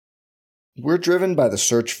We're driven by the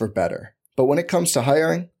search for better. But when it comes to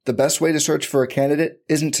hiring, the best way to search for a candidate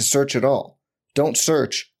isn't to search at all. Don't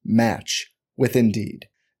search, match with Indeed.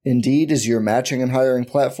 Indeed is your matching and hiring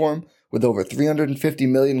platform with over 350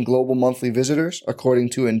 million global monthly visitors,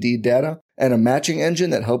 according to Indeed data, and a matching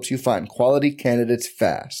engine that helps you find quality candidates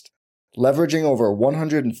fast. Leveraging over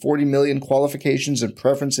 140 million qualifications and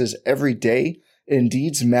preferences every day,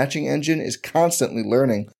 Indeed's matching engine is constantly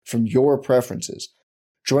learning from your preferences.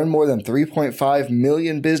 Join more than 3.5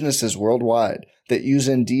 million businesses worldwide that use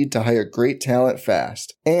Indeed to hire great talent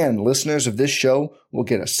fast. And listeners of this show will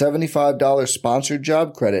get a $75 sponsored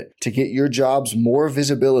job credit to get your jobs more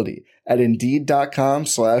visibility at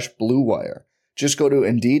Indeed.com/Blue Wire. Just go to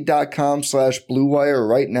Indeed.com/Blue Wire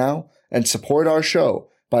right now and support our show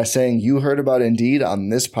by saying you heard about Indeed on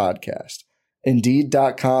this podcast.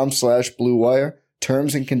 Indeed.com/Blue Wire.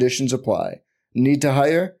 Terms and conditions apply. Need to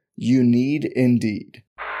hire? You need Indeed.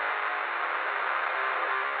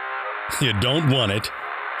 You don't want it,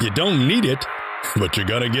 you don't need it, but you're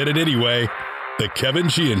going to get it anyway. The Kevin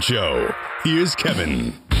Sheehan Show. Here's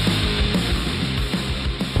Kevin.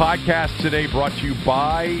 Podcast today brought to you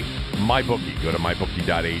by MyBookie. Go to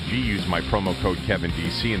mybookie.ag, use my promo code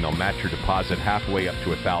KevinDC, and they'll match your deposit halfway up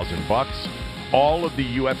to $1,000. All of the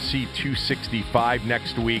UFC 265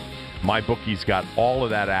 next week. MyBookie's got all of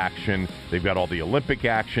that action. They've got all the Olympic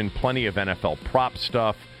action, plenty of NFL prop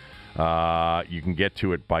stuff. You can get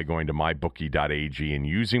to it by going to mybookie.ag and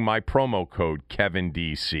using my promo code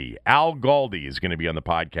KevinDC. Al Galdi is going to be on the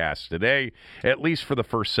podcast today, at least for the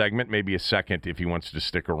first segment, maybe a second if he wants to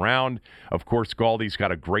stick around. Of course, Galdi's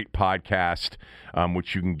got a great podcast,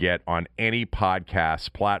 which you can get on any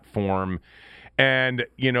podcast platform. And,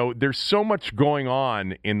 you know, there's so much going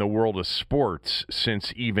on in the world of sports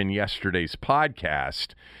since even yesterday's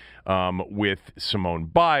podcast with Simone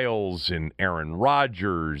Biles and Aaron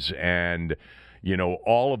Rodgers and, you know,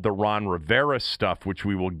 all of the Ron Rivera stuff, which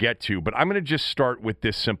we will get to. But I'm going to just start with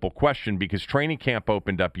this simple question because training camp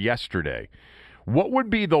opened up yesterday. What would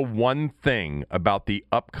be the one thing about the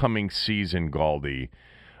upcoming season, Galdi,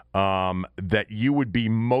 that you would be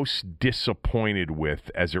most disappointed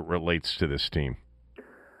with as it relates to this team?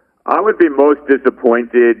 I would be most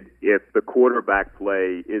disappointed if the quarterback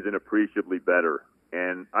play isn't appreciably better.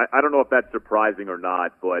 And I don't know if that's surprising or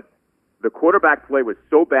not, but the quarterback play was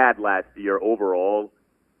so bad last year overall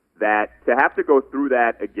that to have to go through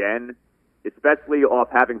that again, especially off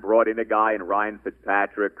having brought in a guy in Ryan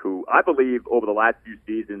Fitzpatrick, who I believe over the last few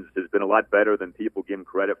seasons has been a lot better than people give him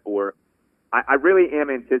credit for, I really am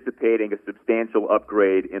anticipating a substantial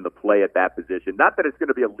upgrade in the play at that position. Not that it's going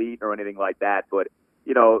to be elite or anything like that, but,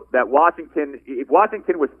 you know, that if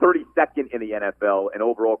Washington was 32nd in the NFL in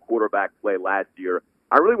overall quarterback play last year,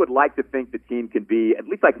 I really would like to think the team can be at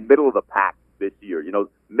least like middle of the pack this year, you know,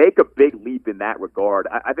 make a big leap in that regard.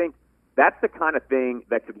 I think that's the kind of thing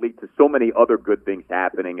that could lead to so many other good things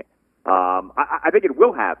happening. I think it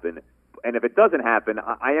will happen. And if it doesn't happen,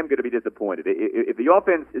 I am going to be disappointed. If the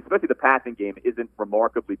offense, especially the passing game, isn't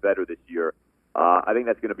remarkably better this year, I think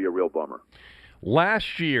that's going to be a real bummer.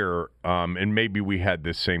 Last year, and maybe we had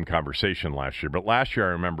this same conversation last year, but last year I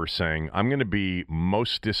remember saying I'm going to be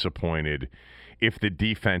most disappointed if the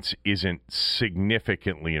defense isn't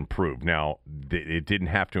significantly improved. Now, it didn't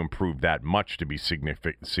have to improve that much to be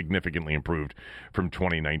significantly improved from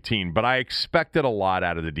 2019, but I expected a lot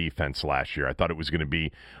out of the defense last year. I thought it was going to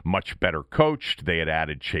be much better coached. They had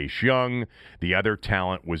added Chase Young. The other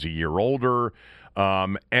talent was a year older.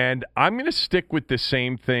 And I'm going to stick with the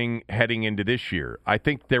same thing heading into this year. I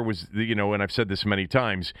think there was, you know, and I've said this many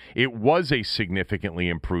times, it was a significantly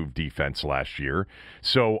improved defense last year.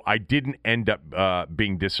 So I didn't end up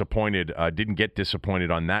being disappointed, didn't get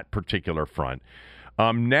disappointed on that particular front.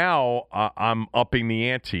 Now I'm upping the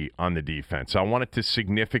ante on the defense. I want it to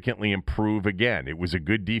significantly improve again. It was a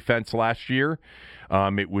good defense last year.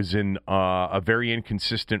 It was in a very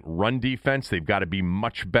inconsistent run defense. They've got to be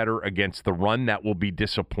much better against the run. That will be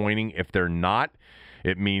disappointing if they're not.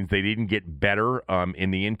 It means they didn't get better in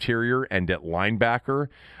the interior and at linebacker.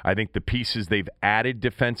 I think the pieces they've added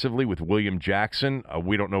defensively with William Jackson,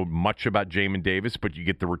 we don't know much about Jamin Davis, but you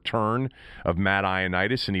get the return of Matt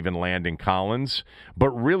Ioannidis and even Landon Collins. But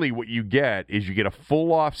really what you get is you get a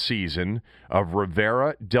full off season of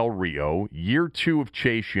Rivera, Del Rio, year 2 of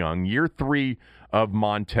Chase Young, year 3 of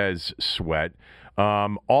Montez Sweat.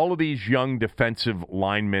 All of these young defensive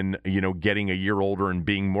linemen, you know, getting a year older and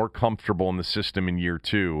being more comfortable in the system in year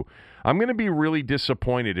 2. I'm going to be really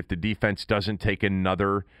disappointed if the defense doesn't take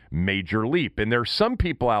another major leap. And there are some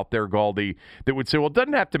people out there, Galdi, that would say, well, it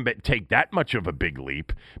doesn't have to take that much of a big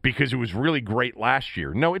leap because it was really great last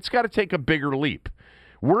year. No, it's got to take a bigger leap.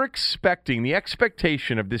 We're expecting, the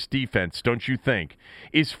expectation of this defense, don't you think,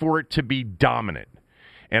 is for it to be dominant.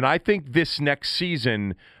 And I think this next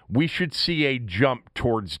season, we should see a jump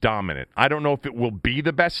towards dominant. I don't know if it will be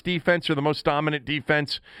the best defense or the most dominant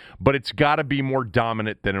defense, but it's got to be more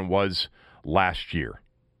dominant than it was last year.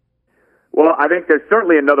 Well, I think there's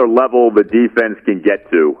certainly another level the defense can get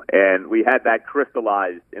to, and we had that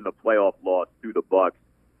crystallized in the playoff loss to the Bucs.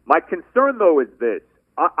 My concern, though, is this,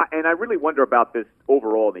 and I really wonder about this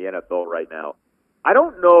overall in the NFL right now. I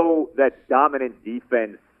don't know that dominant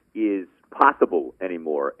defense is possible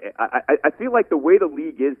anymore. I feel like the way the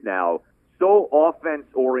league is now, so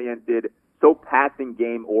offense-oriented, so passing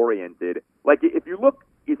game-oriented. Like, if you look,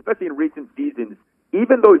 especially in recent seasons,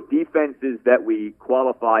 even those defenses that we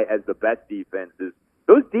qualify as the best defenses,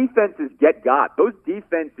 those defenses get got. Those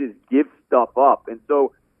defenses give stuff up. And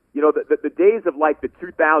so, you know, the days of like the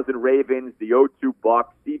 2000 Ravens, the 02 Bucs,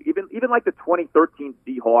 even like the 2013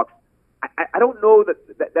 Seahawks, I don't know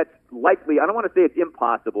that's likely. I don't want to say it's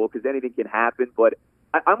impossible because anything can happen, but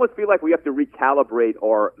I almost feel like we have to recalibrate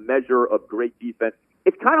our measure of great defense.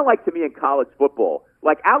 It's kind of like, to me, in college football.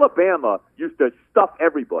 Like, Alabama used to stuff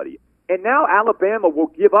everybody. And now Alabama will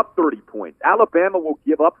give up 30 points. Alabama will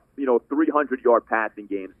give up, 300-yard passing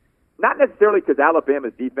games. Not necessarily because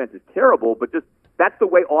Alabama's defense is terrible, but just that's the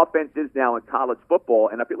way offense is now in college football.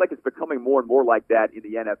 And I feel like it's becoming more and more like that in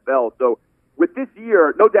the NFL. So with this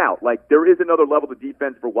year, no doubt, like, there is another level of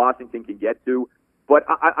defense for Washington can get to. But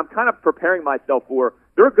I'm kind of preparing myself for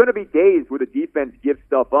there are going to be days where the defense gives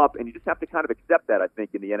stuff up, and you just have to kind of accept that, I think,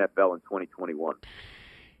 in the NFL in 2021.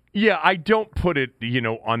 Yeah, I don't put it,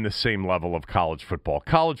 on the same level of college football.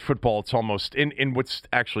 College football, it's almost, and what's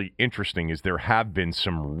actually interesting is there have been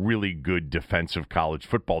some really good defensive college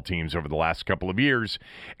football teams over the last couple of years,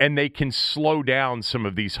 and they can slow down some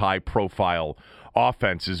of these high-profile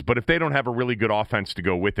offenses. But if they don't have a really good offense to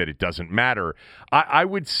go with it, it doesn't matter. I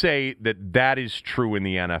would say that is true in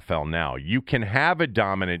the NFL now. You can have a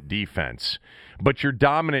dominant defense, but your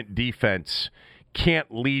dominant defense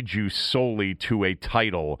can't lead you solely to a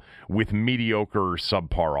title with mediocre or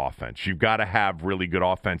subpar offense. You've got to have really good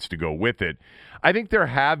offense to go with it. I think there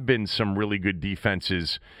have been some really good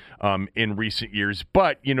defenses in recent years,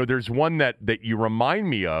 but, there's one that you remind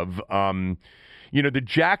me of. The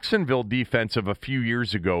Jacksonville defense of a few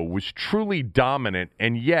years ago was truly dominant,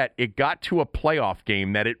 and yet it got to a playoff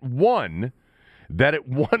game that it won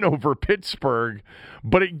over Pittsburgh,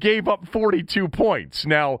 but it gave up 42 points.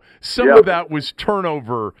 Now, some of that was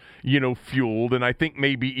turnover, fueled, and I think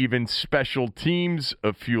maybe even special teams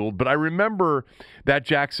fueled. But I remember that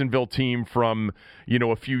Jacksonville team from,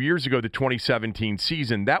 a few years ago, the 2017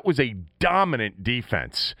 season. That was a dominant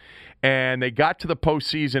defense. And they got to the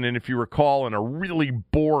postseason, and if you recall, in a really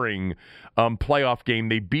boring playoff game,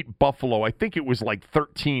 they beat Buffalo. I think it was like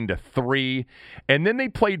 13-3. And then they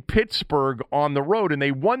played Pittsburgh on the road, and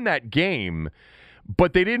they won that game.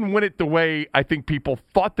 But they didn't win it the way I think people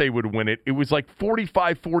thought they would win it. It was like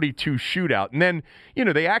 45-42 shootout. And then,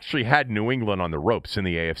 they actually had New England on the ropes in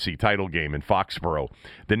the AFC title game in Foxborough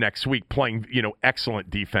the next week, playing, excellent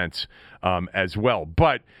defense as well.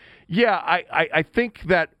 But yeah, I think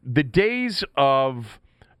that the days of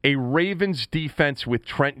a Ravens defense with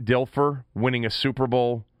Trent Dilfer winning a Super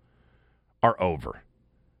Bowl are over.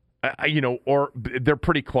 Or they're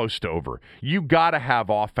pretty close to over. You got to have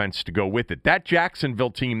offense to go with it. That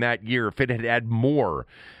Jacksonville team that year, if it had had more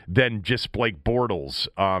than just Blake Bortles,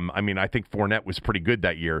 I think Fournette was pretty good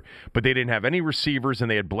that year, but they didn't have any receivers and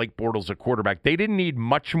they had Blake Bortles at quarterback. They didn't need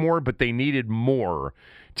much more, but they needed more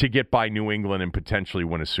to get by New England and potentially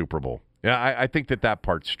win a Super Bowl. Yeah, I think that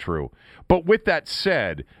part's true. But with that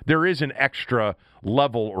said, there is an extra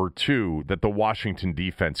level or two that the Washington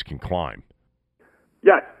defense can climb.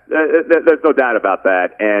 Yes, there's no doubt about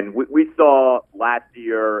that. And we saw last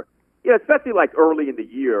year, especially like early in the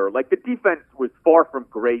year, like the defense was far from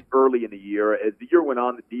great early in the year. As the year went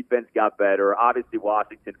on, the defense got better. Obviously,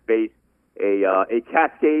 Washington faced a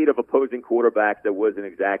cascade of opposing quarterbacks that wasn't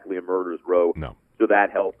exactly a murderer's row. No. So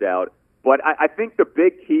that helped out. But I think the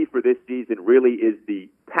big key for this season really is the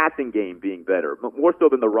passing game being better, more so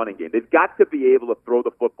than the running game. They've got to be able to throw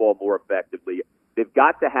the football more effectively. They've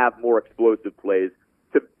got to have more explosive plays.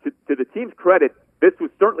 To the team's credit, this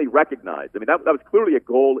was certainly recognized. I mean, that was clearly a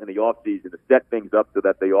goal in the offseason to set things up so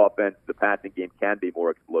that the offense, the passing game can be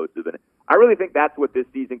more explosive. And I really think that's what this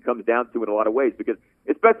season comes down to in a lot of ways, because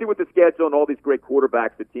especially with the schedule and all these great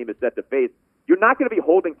quarterbacks the team is set to face, you're not going to be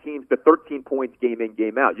holding teams to 13 points game in,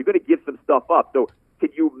 game out. You're going to give some stuff up. So can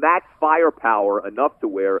you match firepower enough to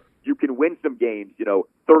where you can win some games,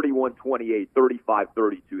 31-28,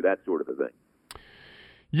 35-32, that sort of a thing?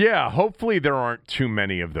 Yeah, hopefully there aren't too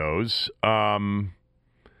many of those.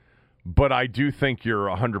 But I do think you're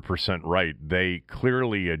 100% right. They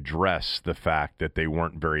clearly address the fact that they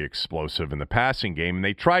weren't very explosive in the passing game, and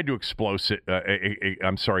they tried to address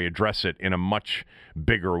it in a much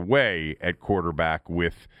bigger way at quarterback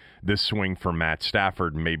with this swing from Matt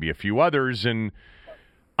Stafford and maybe a few others. And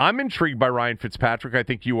I'm intrigued by Ryan Fitzpatrick. I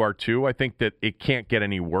think you are too. I think that it can't get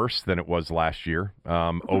any worse than it was last year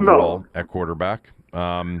overall at quarterback.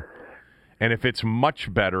 And if it's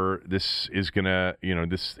much better, this is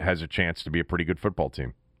this has a chance to be a pretty good football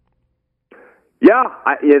team. Yeah,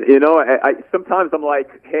 I sometimes I'm like,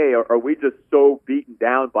 hey, are we just so beaten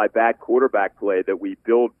down by bad quarterback play that we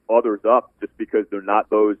build others up just because they're not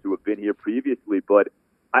those who have been here previously? But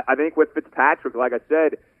I think with Fitzpatrick, like I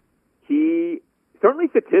said, he certainly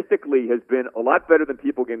statistically has been a lot better than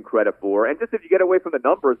people give him credit for. And just if you get away from the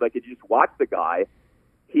numbers, like if you just watch the guy,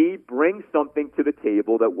 he brings something to the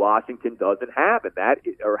table that Washington doesn't have,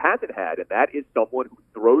 hasn't had, and that is someone who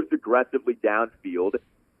throws aggressively downfield,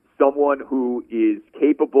 someone who is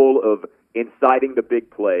capable of inciting the big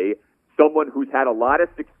play, someone who's had a lot of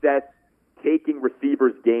success taking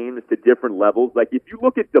receivers' games to different levels. Like if you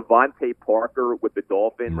look at Devontae Parker with the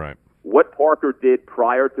Dolphins, right, what Parker did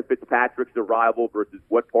prior to Fitzpatrick's arrival versus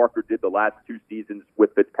what Parker did the last two seasons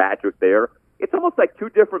with Fitzpatrick there, it's almost like two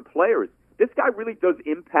different players. This guy really does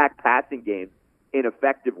impact passing games in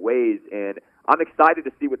effective ways, and I'm excited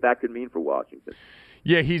to see what that could mean for Washington.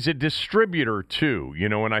 Yeah, he's a distributor too,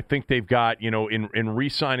 and I think they've got, in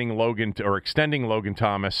re-signing Logan or extending Logan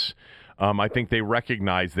Thomas, I think they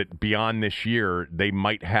recognize that beyond this year, they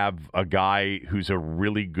might have a guy who's a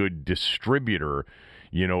really good distributor,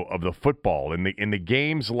 of the football. In the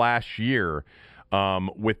games last year,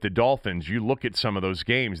 with the Dolphins, you look at some of those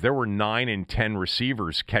games, there were 9 and 10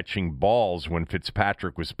 receivers catching balls when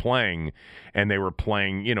Fitzpatrick was playing, and they were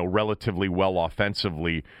playing, relatively well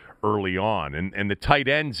offensively early on. And the tight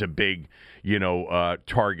end's a big,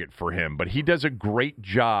 target for him. But he does a great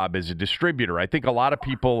job as a distributor. I think a lot of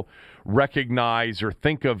people recognize or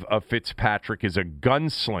think of Fitzpatrick as a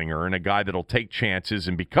gunslinger and a guy that'll take chances,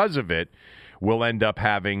 and because of it, will end up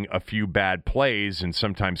having a few bad plays and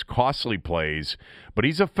sometimes costly plays, but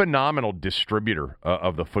he's a phenomenal distributor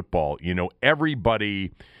of the football.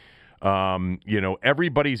 Everybody,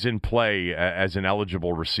 everybody's in play as an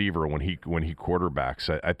eligible receiver when he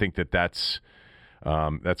quarterbacks. I think that's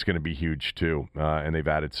going to be huge too, and they've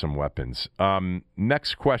added some weapons.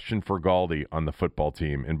 Next question for Galdi on the football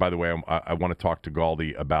team, and by the way, I want to talk to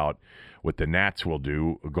Galdi about what the Nats will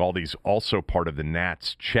do. Galdi's also part of the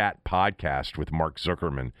Nats Chat podcast with Mark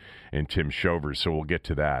Zuckerman and Tim Shovers, so we'll get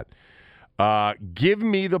to that. Give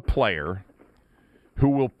me the player who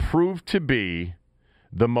will prove to be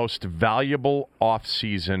the most valuable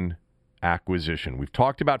offseason acquisition. We've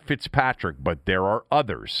talked about Fitzpatrick, but there are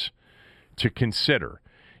others to consider.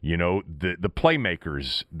 The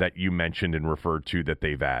playmakers that you mentioned and referred to that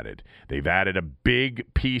they've added. They've added a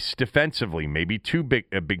big piece defensively, maybe two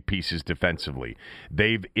big pieces defensively.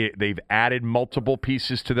 They've added multiple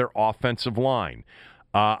pieces to their offensive line.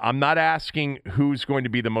 I'm not asking who's going to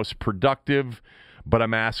be the most productive, but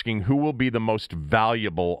I'm asking who will be the most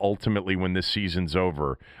valuable ultimately when this season's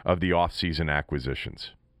over of the offseason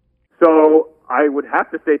acquisitions. So I would have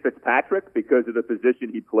to say Fitzpatrick because of the position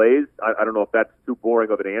he plays. I don't know if that's too boring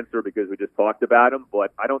of an answer because we just talked about him,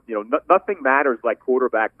 but I don't, nothing matters like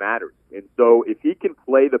quarterback matters. And so if he can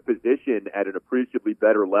play the position at an appreciably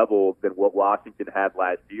better level than what Washington had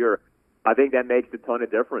last year, I think that makes a ton of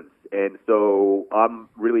difference. And so I'm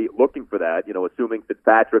really looking for that, assuming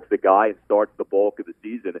Fitzpatrick's the guy and starts the bulk of the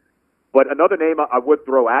season. But another name I would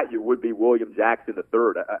throw at you would be William Jackson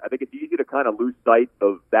III. I think it's easy to kind of lose sight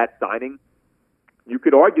of that signing. You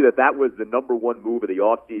could argue that was the number one move of the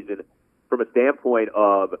offseason from a standpoint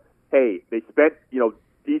of, hey, they spent,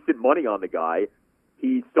 decent money on the guy.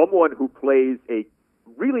 He's someone who plays a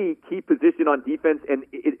really key position on defense, and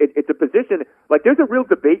it's a position, like there's a real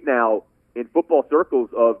debate now in football circles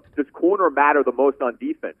of does corner matter the most on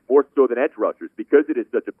defense, more so than edge rushers, because it is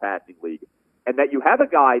such a passing league. And that you have a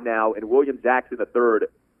guy now in William Jackson III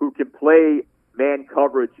who can play man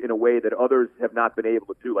coverage in a way that others have not been able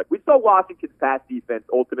to do. Like we saw Washington's pass defense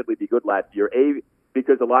ultimately be good last year, A,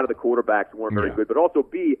 because a lot of the quarterbacks weren't very good, but also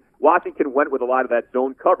B, Washington went with a lot of that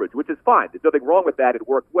zone coverage, which is fine. There's nothing wrong with that. It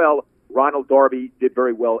worked well. Ronald Darby did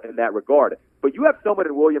very well in that regard. But you have someone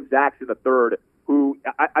in William Jackson III who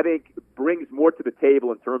I think brings more to the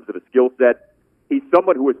table in terms of a skill set. He's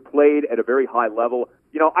someone who has played at a very high level.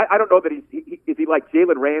 I don't know that is he like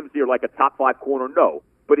Jalen Ramsey or like a top 5 corner? No.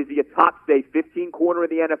 But is he a top, say, 15 corner in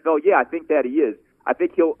the NFL? Yeah, I think that he is. I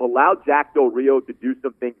think he'll allow Jack Del Rio to do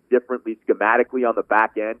some things differently schematically on the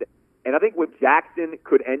back end. And I think what Jackson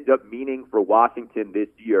could end up meaning for Washington this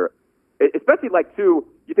year, especially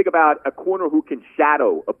you think about a corner who can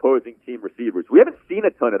shadow opposing team receivers. We haven't seen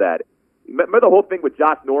a ton of that. Remember the whole thing with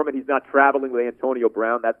Josh Norman? He's not traveling with Antonio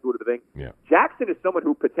Brown, that sort of thing. Yeah. Jackson is someone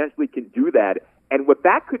who potentially can do that. And what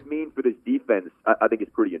that could mean for this defense, I think is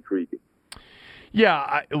pretty intriguing.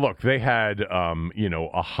 Yeah, look, they had,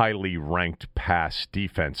 a highly ranked pass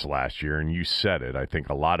defense last year, and you said it. I think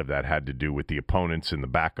a lot of that had to do with the opponents and the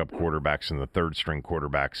backup quarterbacks and the third-string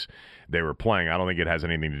quarterbacks they were playing. I don't think it has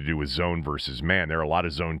anything to do with zone versus man. There are a lot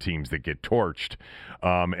of zone teams that get torched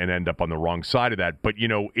and end up on the wrong side of that. But,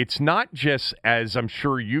 it's not just, as I'm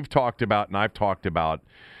sure you've talked about and I've talked about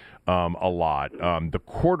a lot, the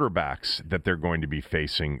quarterbacks that they're going to be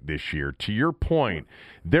facing this year. To your point,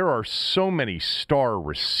 there are so many star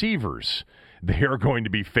receivers they are going to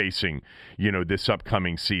be facing, this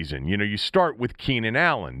upcoming season. You start with Keenan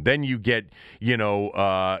Allen, then you get,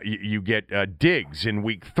 Diggs in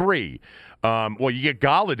week 3. You get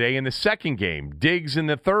Galladay in the second game, Diggs in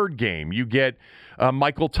the third game. You get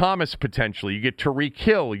Michael Thomas potentially. You get Tyreek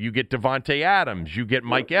Hill. You get Devontae Adams. You get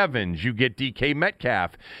Mike Evans. You get DK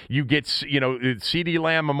Metcalf. You get, CeeDee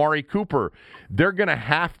Lamb, Amari Cooper. They're going to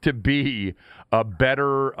have to be a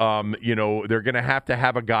better, they're going to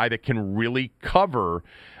have a guy that can really cover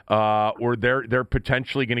or they're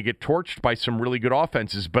potentially going to get torched by some really good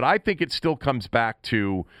offenses. But I think it still comes back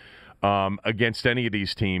to against any of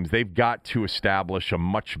these teams, they've got to establish a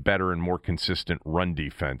much better and more consistent run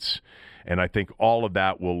defense. And I think all of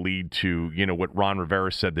that will lead to, what Ron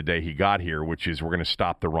Rivera said the day he got here, which is we're going to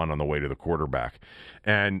stop the run on the way to the quarterback.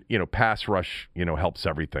 And, pass rush, helps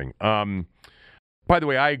everything. By the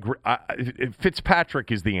way, I agree.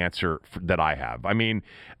 Fitzpatrick is the answer that I have. I mean,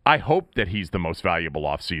 I hope that he's the most valuable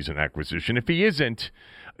offseason acquisition. If he isn't,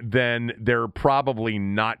 then they're probably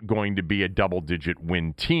not going to be a double-digit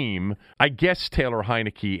win team. I guess Taylor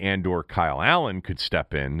Heineke and or Kyle Allen could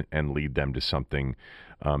step in and lead them to something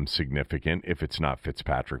significant if it's not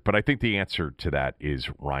Fitzpatrick. But I think the answer to that is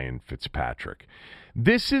Ryan Fitzpatrick.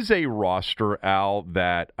 This is a roster, Al,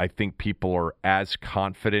 that I think people are as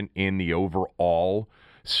confident in the overall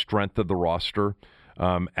strength of the roster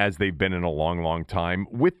as they've been in a long, long time.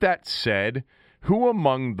 With that said, who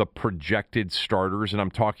among the projected starters, and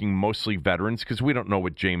I'm talking mostly veterans because we don't know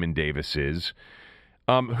what Jamin Davis is,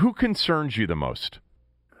 who concerns you the most?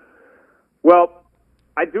 Well,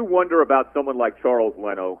 I do wonder about someone like Charles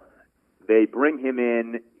Leno. They bring him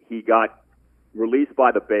in. He got released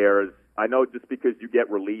by the Bears. I know just because you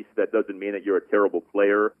get released, that doesn't mean that you're a terrible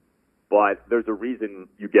player, but there's a reason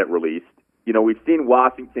you get released. We've seen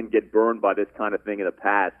Washington get burned by this kind of thing in the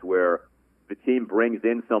past where the team brings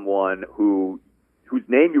in someone whose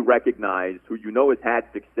name you recognize, who has had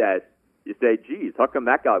success. You say, geez, how come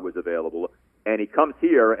that guy was available? And he comes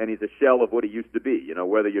here, and he's a shell of what he used to be.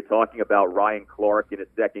 Whether you're talking about Ryan Clark in his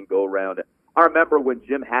second go-round. I remember when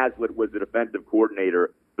Jim Haslett was the defensive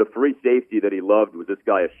coordinator, the free safety that he loved was this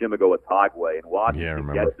guy, Ashimigo Otagwe, and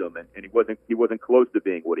Washington gets him, and he wasn't close to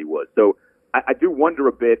being what he was. So I do wonder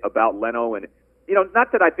a bit about Leno, and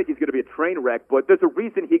not that I think he's going to be a train wreck, but there's a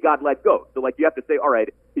reason he got let go. So you have to say, all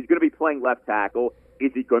right, he's going to be playing left tackle.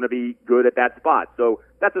 Is he going to be good at that spot? So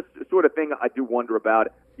that's a sort of thing I do wonder about.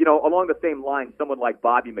 Along the same line, someone like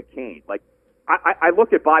Bobby McCain. I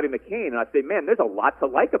look at Bobby McCain and I say, man, there's a lot to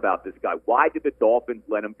like about this guy. Why did the Dolphins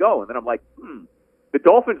let him go? And then I'm like, the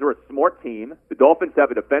Dolphins are a smart team. The Dolphins have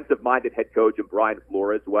a defensive-minded head coach in Brian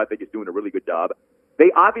Flores, who I think is doing a really good job. They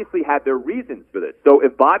obviously had their reasons for this. So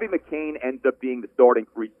if Bobby McCain ends up being the starting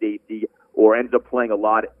free safety or ends up playing a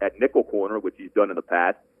lot at nickel corner, which he's done in the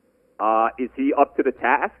past, is he up to the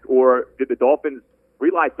task, or did the Dolphins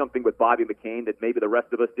realize something with Bobby McCain that maybe the rest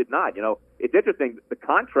of us did not? It's interesting. The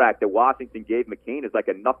contract that Washington gave McCain is like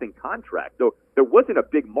a nothing contract. So there wasn't a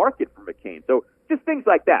big market for McCain. So just things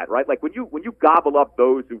like that, right? Like when you gobble up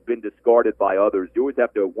those who've been discarded by others, you always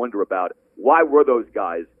have to wonder about why were those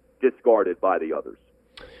guys discarded by the others.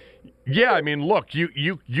 Yeah, I mean, look, you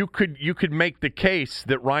could make the case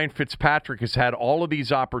that Ryan Fitzpatrick has had all of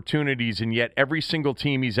these opportunities, and yet every single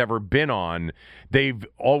team he's ever been on, they've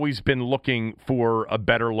always been looking for a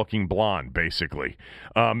better-looking blonde, basically,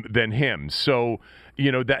 than him. So,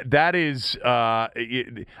 that is,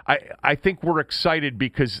 I think we're excited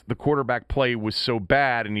because the quarterback play was so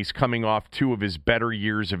bad, and he's coming off two of his better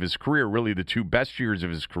years of his career, really the two best years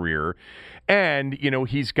of his career. And,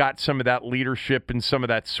 he's got some of that leadership and some of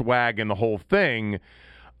that swag and the whole thing.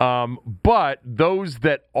 But those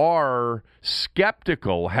that are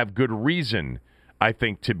skeptical have good reason, I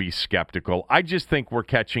think, to be skeptical. I just think we're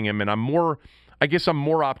catching him, and I'm more I guess I'm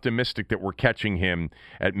more optimistic that we're catching him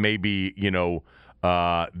at maybe,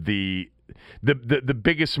 the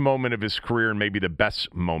biggest moment of his career and maybe the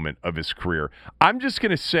best moment of his career. I'm just going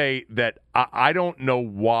to say that I don't know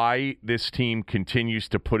why this team continues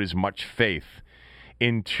to put as much faith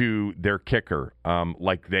into their kicker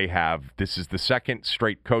like they have. This is the second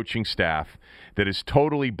straight coaching staff that is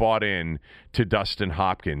totally bought in to Dustin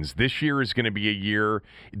Hopkins. This year is going to be a year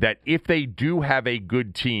that if they do have a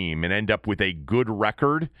good team and end up with a good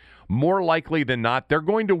record, more likely than not, they're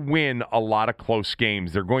going to win a lot of close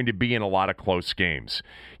games. They're going to be in a lot of close games.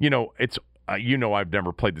 I've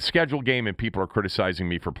never played the schedule game, and people are criticizing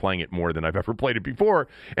me for playing it more than I've ever played it before,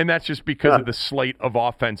 and that's just because of the slate of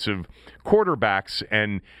offensive quarterbacks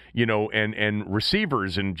and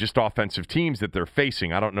receivers and just offensive teams that they're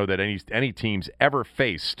facing. I don't know that any teams ever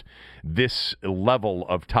faced this level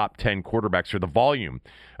of top 10 quarterbacks or the volume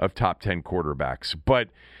of top 10 quarterbacks. But,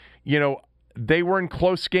 they were in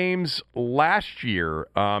close games last year,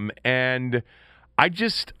 and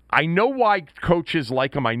I know why coaches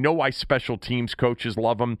like him. I know why special teams coaches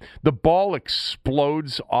love him. The ball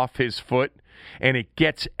explodes off his foot, and it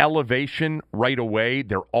gets elevation right away.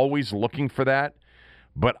 They're always looking for that.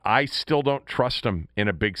 But I still don't trust him in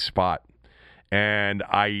a big spot. And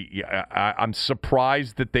I'm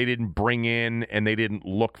surprised that they didn't bring in and they didn't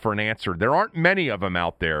look for an answer. There aren't many of them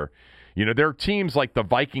out there. There are teams like the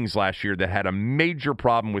Vikings last year that had a major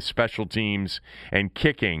problem with special teams and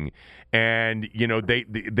kicking. And,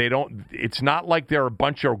 they don't – it's not like there are a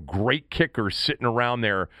bunch of great kickers sitting around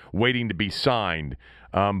there waiting to be signed.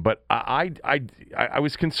 But I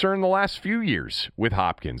was concerned the last few years with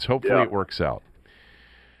Hopkins. Hopefully it works out.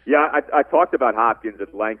 Yeah, I talked about Hopkins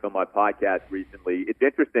at length on my podcast recently. It's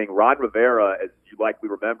interesting. Ron Rivera, as you likely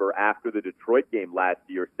remember, after the Detroit game last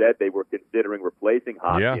year, said they were considering replacing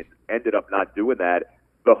Hopkins. Ended up not doing that.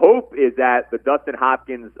 The hope is that the Dustin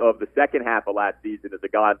Hopkins of the second half of last season is a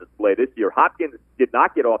guy on display this year. Hopkins did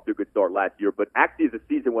not get off to a good start last year, but actually as the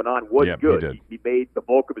season went on, was good. He made the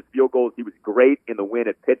bulk of his field goals. He was great in the win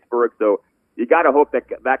at Pittsburgh, so you got to hope that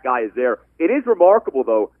that guy is there. It is remarkable,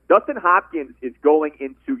 though. Dustin Hopkins is going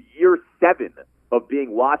into year 7 of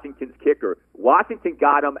being Washington's kicker. Washington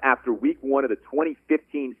got him after week 1 of the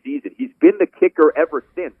 2015 season. He's been the kicker ever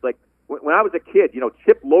since. Like, when I was a kid,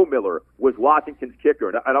 Chip Lowmiller was Washington's kicker,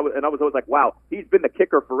 and I was always like, wow, he's been the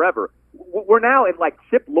kicker forever. We're now in, like,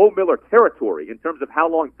 Chip Lowmiller territory in terms of how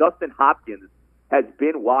long Dustin Hopkins has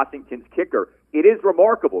been Washington's kicker. It is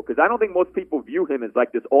remarkable because I don't think most people view him as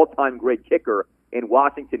like this all-time great kicker in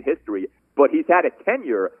Washington history, but he's had a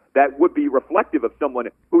tenure that would be reflective of someone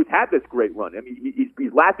who's had this great run. I mean,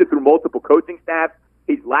 he's lasted through multiple coaching staffs.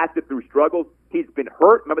 He's lasted through struggles. He's been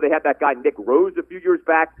hurt. Remember, they had that guy Nick Rose a few years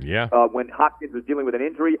back when Hopkins was dealing with an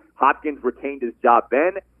injury. Hopkins retained his job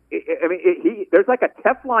then. There's like a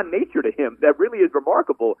Teflon nature to him that really is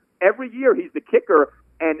remarkable. Every year he's the kicker,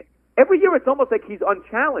 and every year it's almost like he's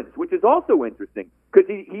unchallenged, which is also interesting because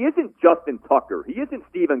he isn't Justin Tucker. He isn't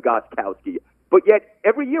Steven Gostkowski. But yet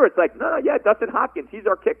every year it's like, Dustin Hopkins, he's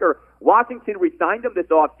our kicker. Washington re-signed him this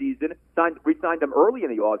offseason, re-signed him early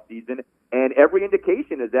in the offseason, and every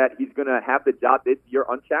indication is that he's going to have the job this year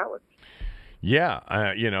unchallenged.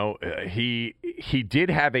 Yeah, he did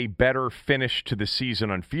have a better finish to the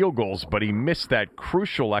season on field goals, but he missed that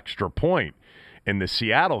crucial extra point in the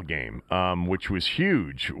Seattle game, which was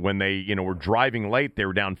huge. When they, were driving late, they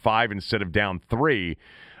were down 5 instead of down 3.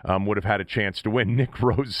 Would have had a chance to win. Nick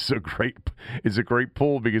Rose is a great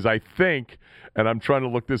pull because I think, and I'm trying to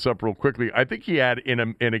look this up real quickly, I think he had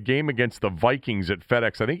in a game against the Vikings at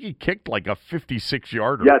FedEx, I think he kicked like a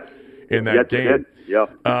 56-yarder in that game. He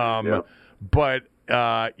did. But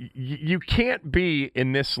you can't be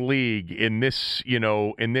in this league, in this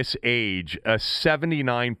age, a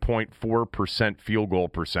 79.4% field goal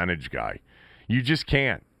percentage guy. You just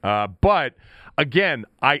can't. But again,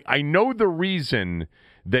 I know the reason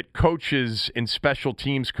that coaches and special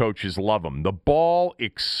teams coaches love him. The ball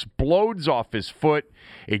explodes off his foot.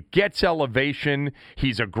 It gets elevation.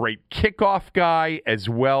 He's a great kickoff guy as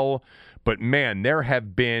well. But, man, there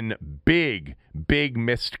have been big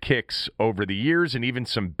missed kicks over the years and even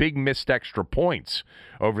some big missed extra points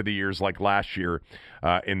over the years like last year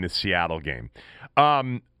in the Seattle game.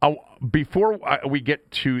 Before we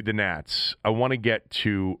get to the Nats, I want to get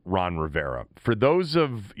to Ron Rivera. For those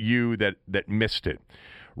of you that missed it,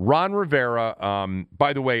 Ron Rivera,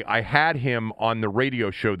 by the way, I had him on the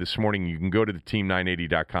radio show this morning. You can go to the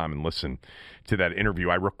team980.com and listen to that interview.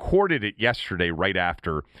 I recorded it yesterday right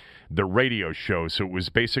after the radio show, so it was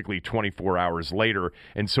basically 24 hours later,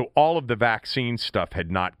 and so all of the vaccine stuff had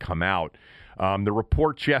not come out. The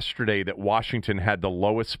reports yesterday that Washington had the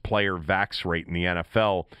lowest player vax rate in the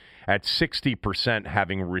NFL at 60%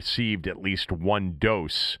 having received at least one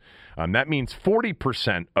dose. That means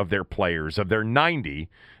 40% of their players, of their 90,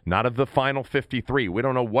 not of the final 53. We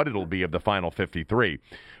don't know what it'll be of the final 53.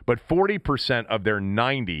 But 40% of their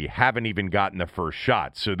 90 haven't even gotten the first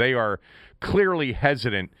shot. So they are clearly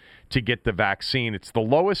hesitant to get the vaccine. It's the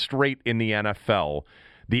lowest rate in the NFL.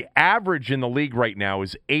 The average in the league right now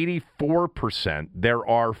is 84%. There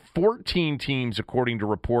are 14 teams, according to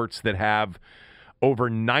reports, that have over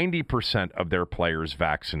 90% of their players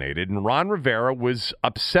vaccinated. And Ron Rivera was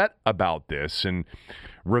upset about this. And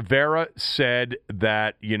Rivera said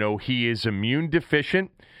that, he is immune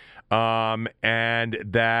deficient and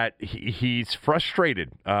that he's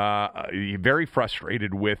frustrated, very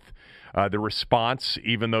frustrated with the response,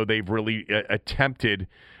 even though they've really attempted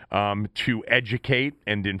to educate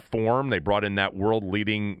and inform. They brought in that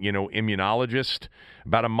world-leading, immunologist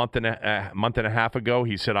about a month and a half ago.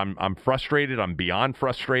 He said, I'm frustrated. I'm beyond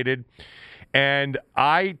frustrated. And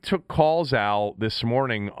I took calls, Al, this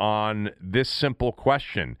morning on this simple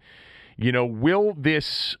question. Will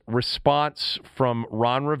this response from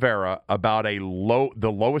Ron Rivera about the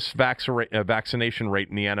lowest vaccination rate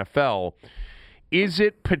in the NFL, is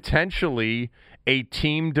it potentially a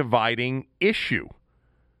team-dividing issue?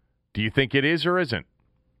 Do you think it is or isn't?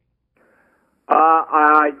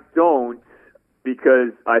 I don't,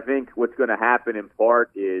 because I think what's going to happen in part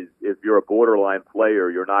is if you're a borderline player,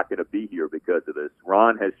 you're not going to be here because of this.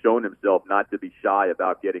 Ron has shown himself not to be shy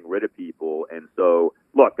about getting rid of people. And so,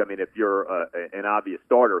 look, I mean, if you're an obvious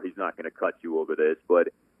starter, he's not going to cut you over this. But,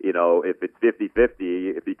 if it's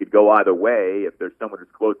 50-50, if he could go either way, if there's someone who's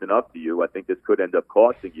close enough to you, I think this could end up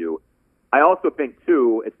costing you. I also think,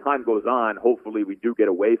 too, as time goes on, hopefully we do get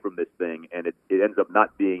away from this thing, and it ends up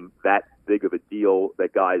not being that big of a deal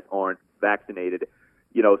that guys aren't vaccinated.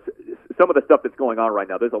 Some of the stuff that's going on right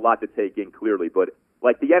now, there's a lot to take in clearly, but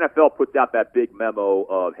like the NFL puts out that big memo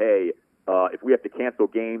of, hey, if we have to cancel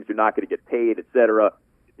games, you're not going to get paid, et cetera.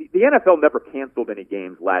 The NFL never canceled any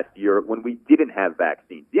games last year when we didn't have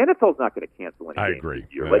vaccines. The NFL's not going to cancel any games agree. this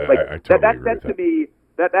year. I totally agree with that. To me,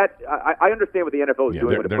 I understand what the NFL is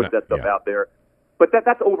doing when it puts that stuff out there, but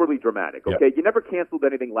that's overly dramatic. Okay, You never canceled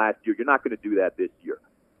anything last year. You're not going to do that this year.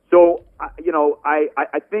 So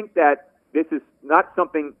I think that this is not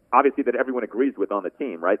something obviously that everyone agrees with on the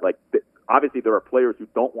team, right? Like obviously there are players who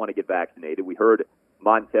don't want to get vaccinated. We heard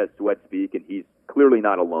Montez Sweat speak, and he's clearly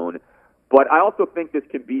not alone. But I also think this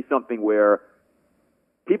can be something where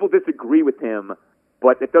people disagree with him,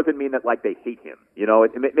 but it doesn't mean that like they hate him.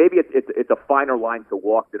 Maybe it's a finer line to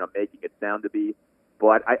walk than I'm making it sound to be.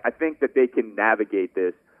 But I think that they can navigate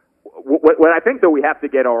this. What I think though we have to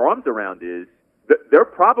get our arms around is that they're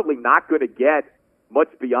probably not going to get much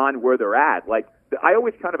beyond where they're at. Like I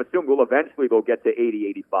always kind of assume eventually they'll get to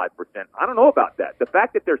 80, 85%. I don't know about that. The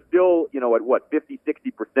fact that they're still at 50,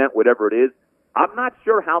 60%, whatever it is. I'm not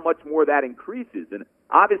sure how much more that increases. And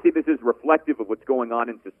obviously this is reflective of what's going on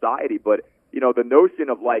in society. But, the notion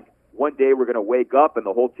of like one day we're going to wake up and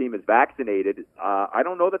the whole team is vaccinated, I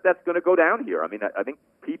don't know that that's going to go down here. I mean, I think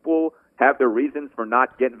people have their reasons for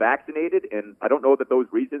not getting vaccinated, and I don't know that those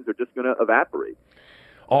reasons are just going to evaporate.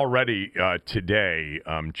 Already today,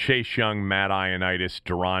 Chase Young, Matt Ioannidis,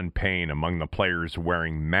 Daron Payne among the players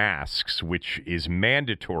wearing masks, which is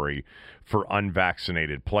mandatory for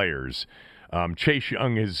unvaccinated players. Chase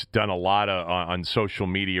Young has done a lot on social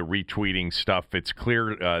media retweeting stuff. It's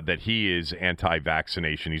clear that he is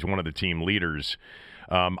anti-vaccination. He's one of the team leaders.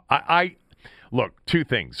 Look, two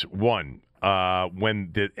things. One,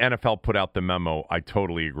 when the NFL put out the memo, I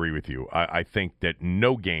totally agree with you. I think that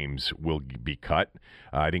no games will be cut.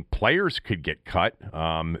 I think players could get cut.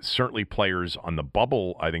 Certainly players on the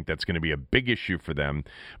bubble, I think that's going to be a big issue for them.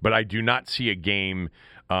 But I do not see a game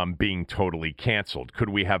being totally canceled. Could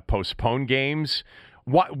we have postponed games?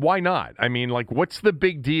 Why not? I mean, like, what's the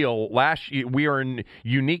big deal? Last year, we are in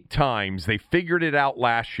unique times. They figured it out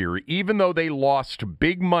last year, even though they lost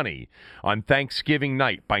big money on Thanksgiving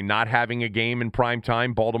night by not having a game in prime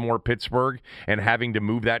time, Baltimore-Pittsburgh, and having to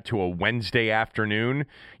move that to a Wednesday afternoon.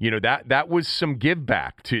 That was some give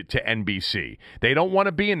back to NBC. They don't want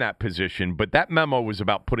to be in that position, but that memo was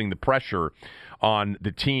about putting the pressure on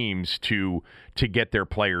the teams to get their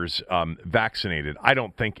players vaccinated. I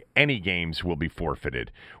don't think any games will be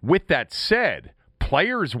forfeited. With that said,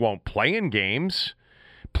 players won't play in games.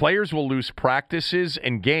 Players will lose practices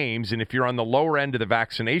and games, and if you're on the lower end of the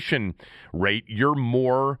vaccination rate, you're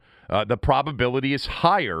more the probability is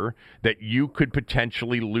higher that you could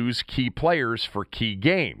potentially lose key players for key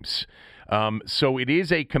games. So it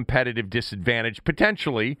is a competitive disadvantage,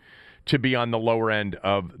 potentially, to be on the lower end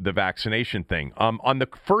of the vaccination thing. On the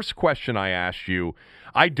first question I asked you,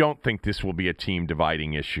 I don't think this will be a team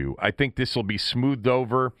dividing issue. I think this will be smoothed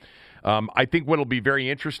over. I think what will be very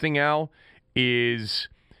interesting, Al, is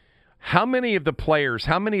how many of the players,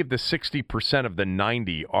 how many of the 60% of the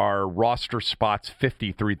 90 are roster spots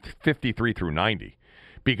 53 through 90?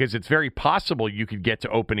 Because it's very possible you could get to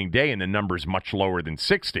opening day and the number's much lower than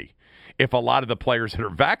 60 if a lot of the players that are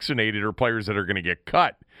vaccinated are players that are going to get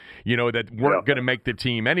cut, that weren't going to make the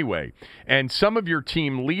team anyway. And some of your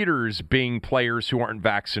team leaders being players who aren't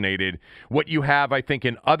vaccinated, what you have, I think,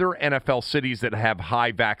 in other NFL cities that have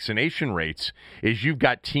high vaccination rates is you've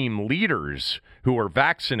got team leaders who are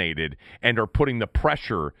vaccinated and are putting the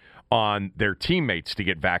pressure on their teammates to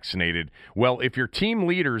get vaccinated. Well, if your team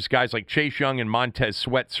leaders, guys like Chase Young and Montez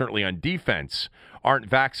Sweat, certainly on defense, aren't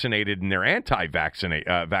vaccinated and they're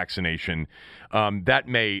anti-vaccination, that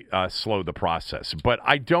may slow the process. But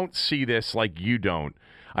I don't see this like you don't.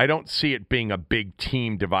 I don't see it being a big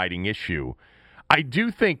team dividing issue. I do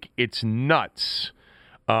think it's nuts,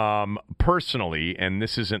 personally, and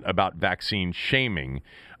this isn't about vaccine shaming,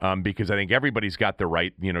 because I think everybody's got the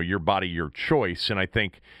right, your body, your choice. And I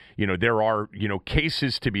think, there are,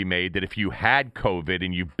 cases to be made that if you had COVID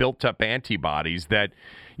and you built up antibodies that,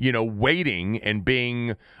 waiting and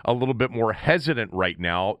being a little bit more hesitant right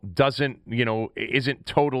now isn't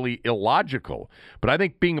totally illogical. But I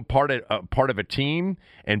think being a part of a team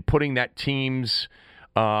and putting that team's,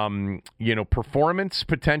 performance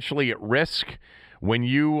potentially at risk when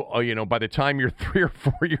you, by the time you're 3 or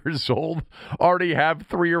 4 years old, already have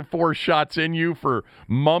 3 or 4 shots in you for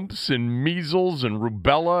mumps and measles and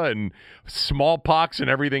rubella and smallpox and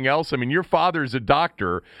everything else. I mean, your father's a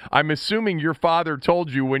doctor. I'm assuming your father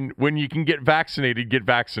told you when you can get vaccinated, get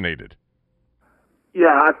vaccinated.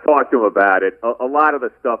 Yeah, I've talked to him about it. A lot of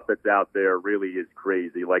the stuff that's out there really is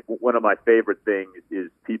crazy. Like, one of my favorite things is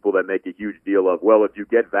people that make a huge deal of, well, if you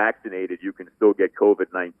get vaccinated, you can still get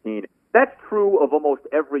COVID-19. That's true of almost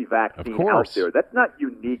every vaccine out there. That's not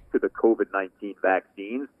unique to the COVID-19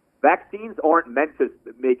 vaccines. Vaccines aren't meant to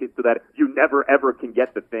make it so that you never, ever can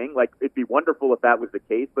get the thing. Like, it'd be wonderful if that was the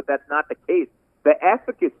case, but that's not the case. The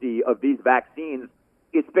efficacy of these vaccines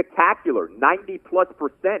is spectacular,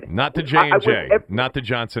 90+%. Not the J&J, not the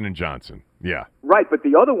Johnson & Johnson. Yeah. Right, but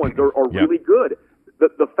the other ones are really good.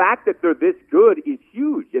 The fact that they're this good is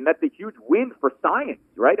huge, and that's a huge win for science,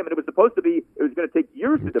 right? I mean, it was going to take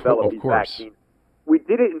years to develop these vaccines. We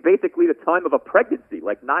did it in basically the time of a pregnancy,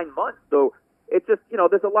 like 9 months. So it's just,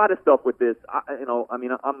 there's a lot of stuff with this.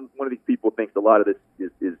 I'm one of these people who thinks a lot of this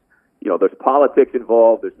is there's politics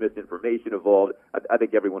involved, there's misinformation involved. I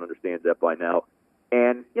think everyone understands that by now.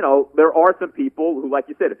 And, there are some people who, like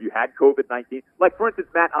you said, if you had COVID-19, like, for instance,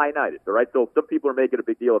 Matt Ioannidis, all right? So some people are making a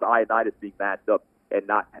big deal of Ioannidis being matched up and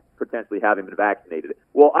not potentially having been vaccinated.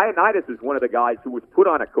 Well, Ioannidis is one of the guys who was put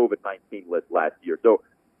on a COVID-19 list last year. So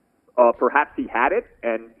perhaps he had it,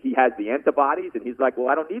 and he has the antibodies, and he's like, well,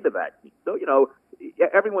 I don't need the vaccine. So,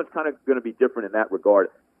 everyone's kind of going to be different in that regard.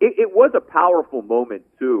 It was a powerful moment,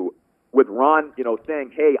 too, with Ron,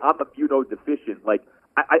 saying, hey, I'm immunodeficient. Like,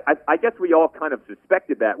 I guess we all kind of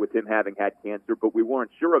suspected that with him having had cancer, but we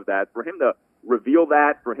weren't sure of that. For him to reveal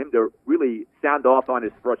that, for him to really sound off on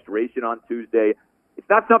his frustration on Tuesday, it's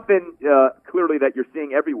not something clearly that you're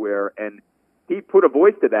seeing everywhere. And he put a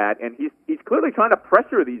voice to that, and he's clearly trying to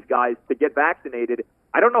pressure these guys to get vaccinated.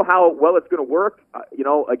 I don't know how well it's going to work.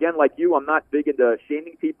 Again, like you, I'm not big into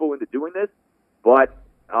shaming people into doing this, but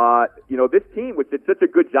this team, which did such a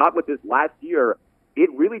good job with this last year, it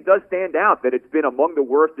really does stand out that it's been among the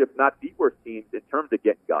worst, if not the worst teams in terms of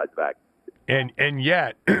getting guys back. And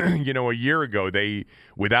yet, a year ago,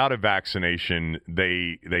 without a vaccination,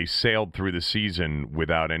 they sailed through the season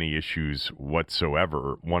without any issues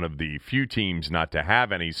whatsoever. One of the few teams not to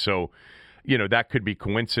have any. So, that could be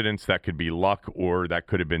coincidence, that could be luck, or that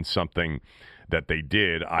could have been something that they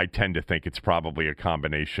did. I tend to think it's probably a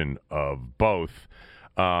combination of both.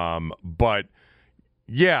 But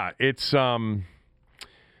yeah, it's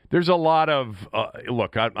there's a lot of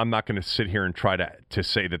look. I'm not going to sit here and try to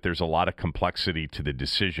say that there's a lot of complexity to the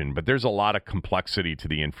decision, but there's a lot of complexity to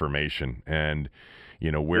the information, and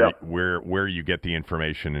where you get the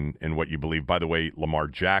information and what you believe. By the way, Lamar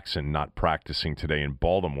Jackson not practicing today in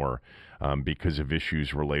Baltimore because of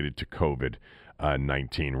issues related to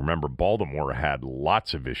COVID-19. Remember, Baltimore had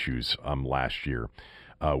lots of issues last year.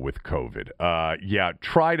 with COVID. Yeah,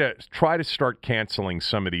 try to start canceling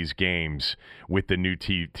some of these games with the new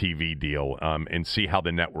TV deal and see how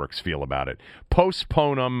the networks feel about it.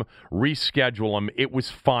 Postpone them, reschedule them. It was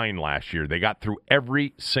fine last year. They got through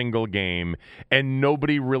every single game, and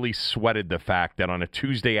nobody really sweated the fact that on a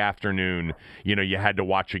Tuesday afternoon, you had to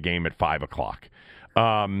watch a game at 5 o'clock.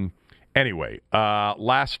 Anyway,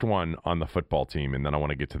 last one on the football team, and then I want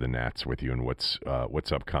to get to the Nats with you and what's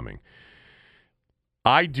upcoming.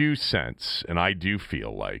 I do sense, and I do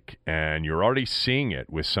feel like, and you're already seeing it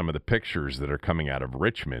with some of the pictures that are coming out of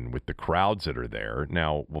Richmond with the crowds that are there.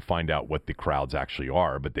 Now, we'll find out what the crowds actually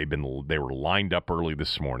are, but they were lined up early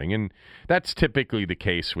this morning, and that's typically the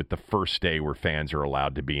case with the first day where fans are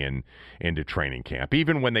allowed to be into training camp.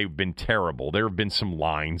 Even when they've been terrible, there have been some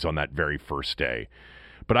lines on that very first day.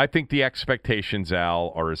 But I think the expectations,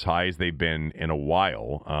 Al, are as high as they've been in a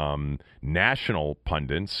while. National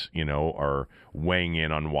pundits, are weighing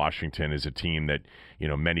in on Washington as a team that,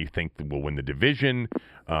 many think will win the division.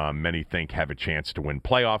 Many think have a chance to win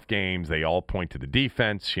playoff games. They all point to the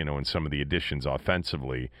defense, and some of the additions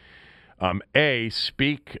offensively.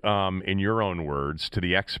 Speak in your own words to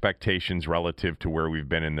the expectations relative to where we've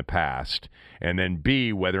been in the past. And then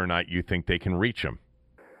B, whether or not you think they can reach them.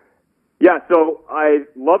 Yeah, so I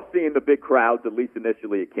love seeing the big crowds, at least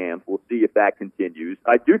initially at camp. We'll see if that continues.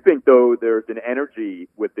 I do think, though, there's an energy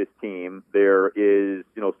with this team. There is,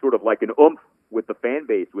 sort of like an oomph with the fan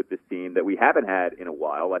base with this team that we haven't had in a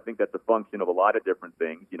while. I think that's a function of a lot of different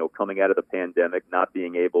things. Coming out of the pandemic, not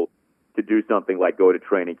being able to do something like go to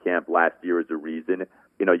training camp last year is a reason.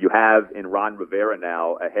 You have in Ron Rivera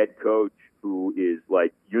now a head coach who is,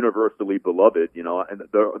 like, universally beloved, and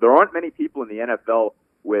there aren't many people in the NFL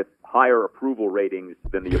with higher approval ratings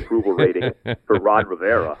than the approval rating for Ron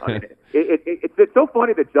Rivera. I mean, it's so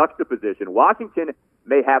funny, the juxtaposition. Washington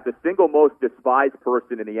may have the single most despised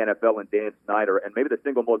person in the NFL in Dan Snyder, and maybe the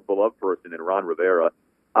single most beloved person in Ron Rivera.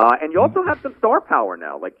 And you also have some star power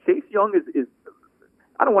now. Like Chase Young is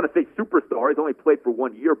I don't want to say superstar. He's only played for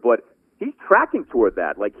 1 year, but he's tracking toward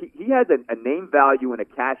that. Like he has a name value and a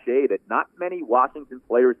cachet that not many Washington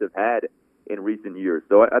players have had in recent years.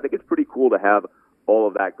 So I think it's pretty cool to have all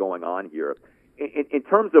of that going on here. In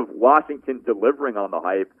terms of Washington delivering on the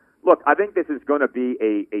hype, look, I think this is going to be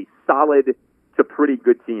a solid to pretty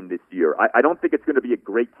good team this year. I don't think it's going to be a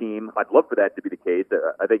great team. I'd love for that to be the case.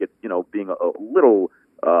 I think it's, being a little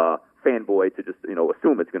fanboy to just,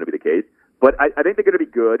 assume it's going to be the case. But I think they're going to be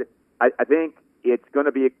good. I think it's going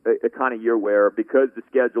to be a kind of year where, because the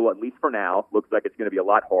schedule, at least for now, looks like it's going to be a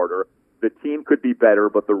lot harder, the team could be better,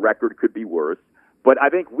 but the record could be worse. But I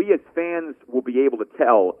think we as fans will be able to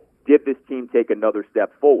tell, did this team take another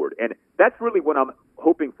step forward? And that's really what I'm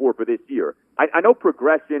hoping for this year. I know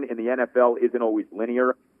progression in the NFL isn't always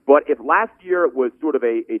linear, but if last year was sort of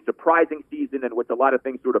a surprising season in which a lot of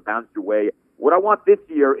things sort of bounced your way, what I want this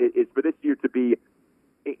year is for this year to be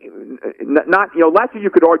not, last year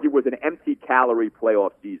you could argue was an empty calorie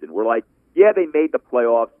playoff season. We're like, yeah, they made the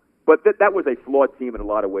playoffs, but that was a flawed team in a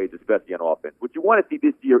lot of ways, especially on offense. What you want to see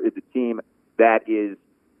this year is a team that is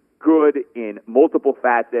good in multiple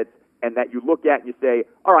facets, and that you look at and you say,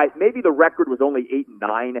 all right, maybe the record was only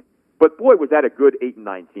 8-9, but boy, was that a good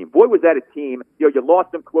 8-9 team. Boy, was that a team. You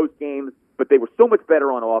lost some close games, but they were so much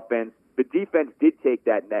better on offense. The defense did take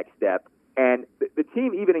that next step, and the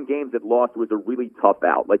team, even in games that lost, was a really tough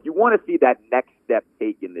out. Like, you want to see that next step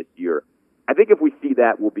taken this year. I think if we see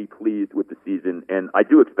that, we'll be pleased with the season, and I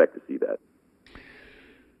do expect to see that.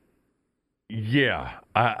 Yeah,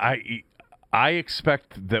 I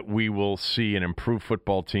expect that we will see an improved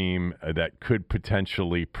football team that could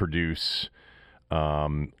potentially produce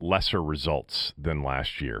lesser results than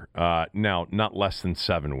last year. Now, not less than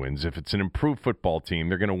 7 wins. If it's an improved football team,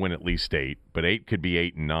 they're going to win at least 8, but 8 could be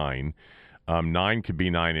 8-9. 9 could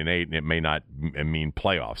be 9-8, and it may not mean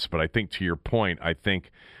playoffs. But I think, to your point, I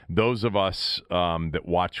think those of us that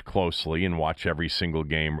watch closely and watch every single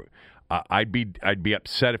game, I'd be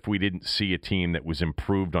upset if we didn't see a team that was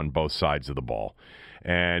improved on both sides of the ball.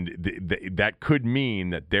 And that could mean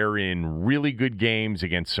that they're in really good games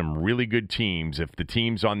against some really good teams if the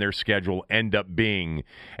teams on their schedule end up being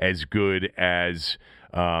as good as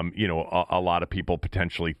a lot of people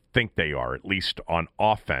potentially think they are, at least on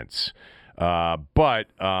offense. But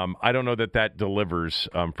I don't know that delivers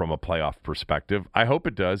from a playoff perspective. I hope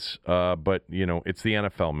it does, but it's the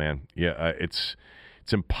NFL, man. Yeah, it's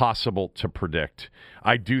impossible to predict.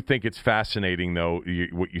 I do think it's fascinating, though,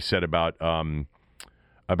 what you said about Ron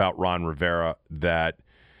Rivera, that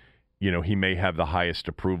he may have the highest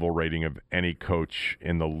approval rating of any coach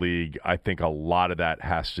in the league. I think a lot of that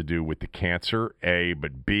has to do with the cancer, A,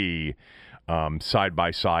 but B, side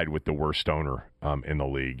by side with the worst owner in the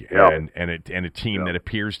league, Yep. and a team that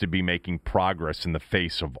appears to be making progress in the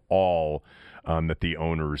face of all that the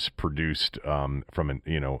owners produced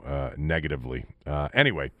negatively.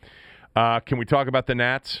 Anyway, can we talk about the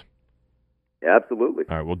Nats? Absolutely.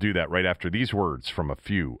 All right, we'll do that right after these words from a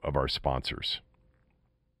few of our sponsors.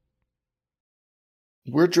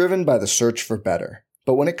 We're driven by the search for better.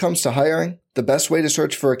 But when it comes to hiring, the best way to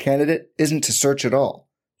search for a candidate isn't to search at all.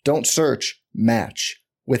 Don't search, match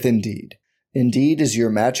with Indeed. Indeed is your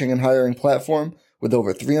matching and hiring platform with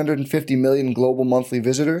over 350 million global monthly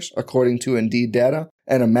visitors, according to Indeed data,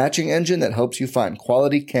 and a matching engine that helps you find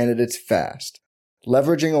quality candidates fast.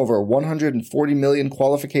 Leveraging over 140 million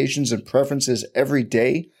qualifications and preferences every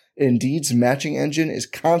day, Indeed's matching engine is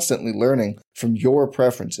constantly learning from your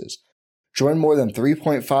preferences. Join more than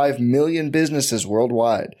 3.5 million businesses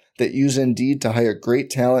worldwide that use Indeed to hire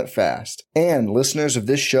great talent fast. And listeners of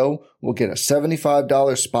this show will get a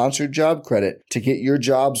 $75 sponsored job credit to get your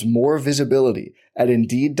jobs more visibility at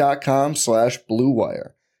Indeed.com/Blue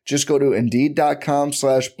Wire. Just go to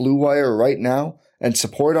Indeed.com/Blue Wire right now and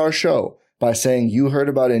support our show by saying you heard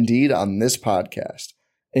about Indeed on this podcast.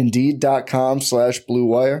 Indeed.com/Blue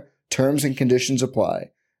Wire. Terms and conditions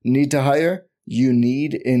apply. Need to hire? You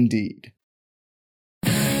need Indeed.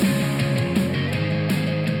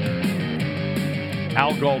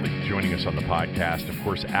 Al Galdi joining us on the podcast. Of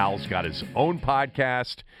course, Al's got his own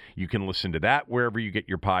podcast. You can listen to that wherever you get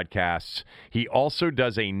your podcasts. He also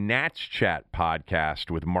does a Nats Chat podcast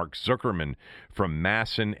with Mark Zuckerman from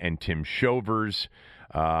Masson and Tim Shovers.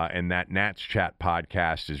 And that Nats Chat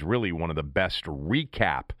podcast is really one of the best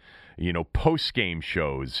recap, post-game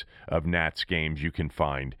shows of Nats games you can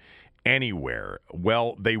find anywhere.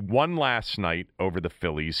 Well, they won last night over the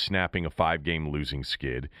Phillies, snapping a 5-game losing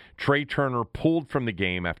skid. Trey Turner pulled from the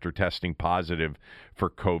game after testing positive for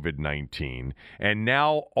COVID-19. And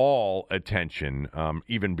now all attention,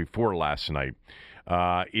 even before last night,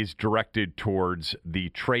 is directed towards the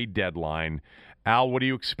trade deadline. Al, what do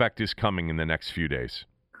you expect is coming in the next few days?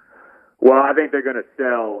 Well, I think they're going to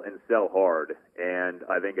sell and sell hard, and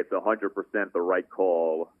I think it's 100% the right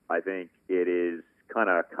call. I think it is kind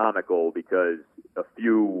of comical because a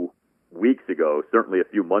few weeks ago, certainly a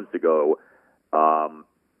few months ago,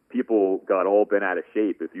 people got all bent out of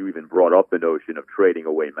shape if you even brought up the notion of trading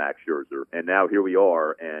away Max Scherzer. And now here we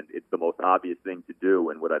are, and it's the most obvious thing to do.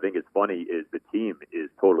 And what I think is funny is the team is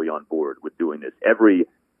totally on board with doing this. Every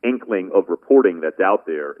inkling of reporting that's out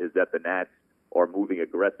there is that the Nats are moving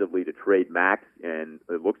aggressively to trade Max, and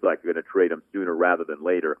it looks like they're going to trade him sooner rather than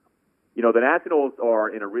later. The Nationals are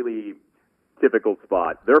in a really typical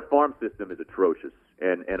spot. Their farm system is atrocious,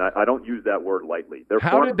 and I don't use that word lightly.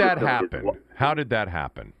 How did that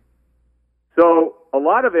happen? So a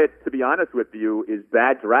lot of it, to be honest with you, is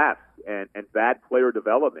bad drafts and bad player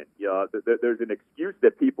development. There's an excuse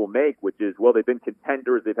that people make, which is, well, they've been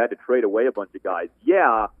contenders, they've had to trade away a bunch of guys.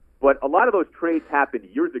 Yeah, but a lot of those trades happened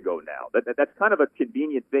years ago now. That's kind of a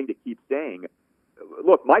convenient thing to keep saying.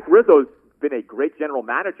 Look, Mike Rizzo's been a great general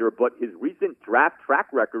manager, but his recent draft track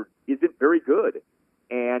record isn't very good.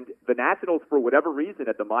 And the Nationals, for whatever reason,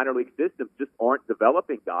 at the minor league system, just aren't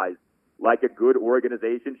developing guys like a good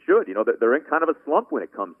organization should. They're in kind of a slump when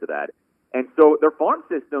it comes to that. And so their farm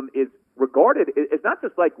system is regarded, it's not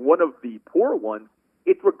just like one of the poor ones,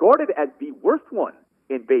 it's regarded as the worst one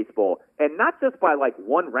in baseball. And not just by like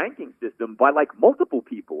one ranking system, by like multiple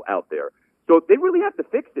people out there. So they really have to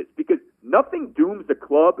fix this because nothing dooms a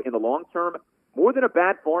club in the long term more than a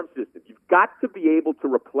bad farm system. You've got to be able to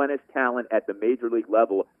replenish talent at the major league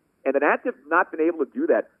level. And the Nats have not been able to do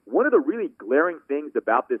that. One of the really glaring things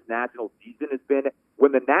about this national season has been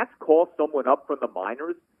when the Nats call someone up from the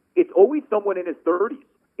minors, it's always someone in his 30s.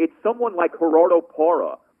 It's someone like Gerardo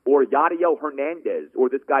Parra or Yadiel Hernandez or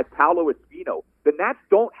this guy Paolo Espino. The Nats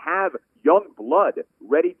don't have young blood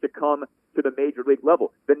ready to come to the major league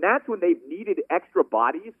level. The Nats, when they've needed extra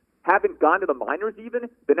bodies, haven't gone to the minors even.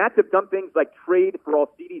 The Nats have done things like trade for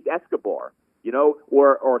Alcides Escobar,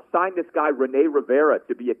 or sign this guy Rene Rivera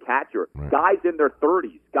to be a catcher. Right. Guys in their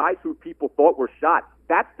 30s, guys who people thought were shot.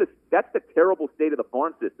 That's the terrible state of the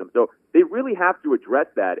farm system. So they really have to address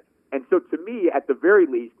that. And so to me, at the very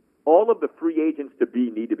least, all of the free agents to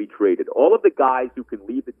be need to be traded. All of the guys who can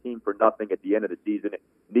leave the team for nothing at the end of the season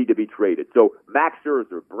need to be traded. So Max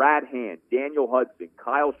Scherzer, Brad Hand, Daniel Hudson,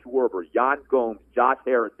 Kyle Schwarber, Jan Gomes, Josh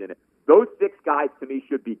Harrison, those 6 guys to me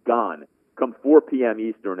should be gone come 4 p.m.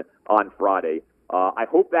 Eastern on Friday. I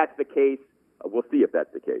hope that's the case. We'll see if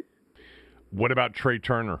that's the case. What about Trey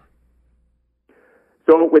Turner?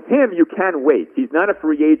 So with him, you can wait. He's not a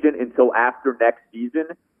free agent until after next season.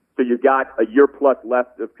 So you got a year plus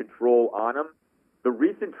left of control on him. The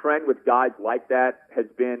recent trend with guys like that has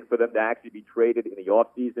been for them to actually be traded in the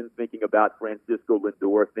offseason, thinking about Francisco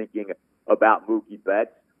Lindor, thinking about Mookie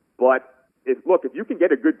Betts. But if you can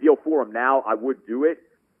get a good deal for him now, I would do it.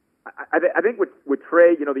 I think with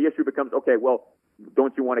Trey, the issue becomes, okay, well,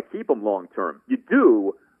 don't you want to keep him long term? You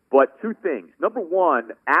do, but two things. Number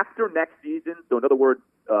one, after next season, so in other words,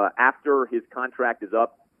 after his contract is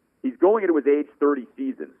up, he's going into his age 30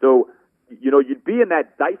 season. So, you'd be in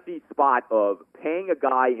that dicey spot of paying a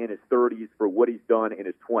guy in his 30s for what he's done in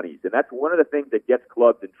his 20s. And that's one of the things that gets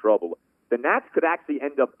clubs in trouble. The Nats could actually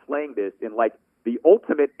end up playing this in like the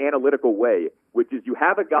ultimate analytical way, which is you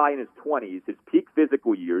have a guy in his 20s, his peak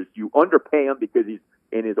physical years, you underpay him because he's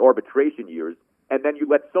in his arbitration years, and then you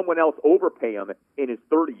let someone else overpay him in his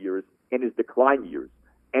 30 years, in his decline years.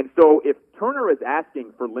 And so if Turner is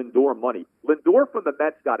asking for Lindor money, Lindor from the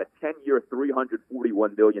Mets got a 10-year,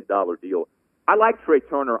 $341 million deal. I like Trey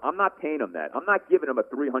Turner. I'm not paying him that. I'm not giving him a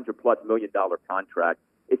 $300-plus million contract,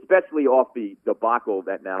 especially off the debacle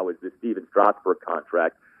that now is the Steven Strasburg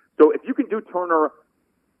contract. So if you can do Turner,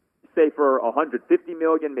 say, for $150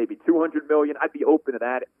 million, maybe $200 million, I'd be open to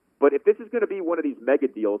that. But if this is going to be one of these mega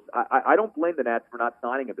deals, I don't blame the Nats for not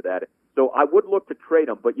signing him to that. So I would look to trade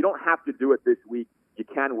him, but you don't have to do it this week. You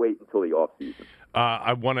can wait until the offseason.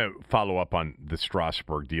 I want to follow up on the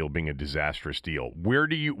Strasburg deal being a disastrous deal.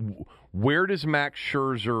 Where does Max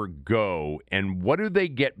Scherzer go, and what do they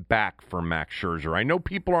get back for Max Scherzer? I know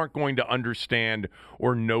people aren't going to understand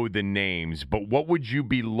or know the names, but what would you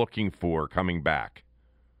be looking for coming back?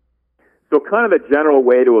 So kind of the general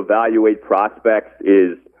way to evaluate prospects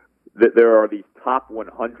is that there are these top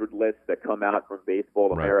 100 lists that come out from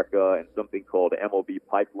Baseball America and something called MLB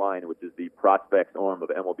Pipeline, which is the prospects arm of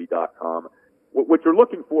MLB.com. What you're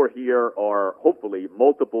looking for here are hopefully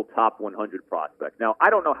multiple top 100 prospects. Now, I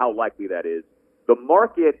don't know how likely that is. The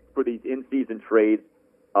market for these in-season trades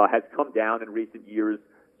has come down in recent years.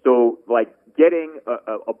 So, like, getting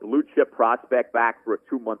a blue-chip prospect back for a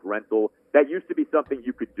 2-month rental, that used to be something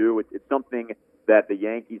you could do. It's something that the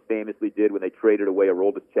Yankees famously did when they traded away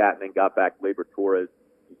Aroldis Chapman and got back Gleyber Torres.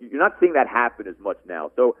 You're not seeing that happen as much now.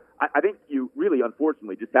 So I think you really,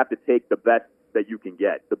 unfortunately, just have to take the best that you can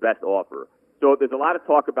get, the best offer. So there's a lot of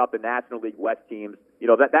talk about the National League West teams.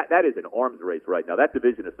 That is an arms race right now. That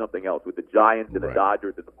division is something else with the Giants and the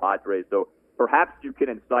Dodgers and the Padres. So perhaps you can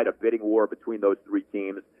incite a bidding war between those three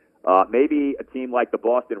teams. Maybe a team like the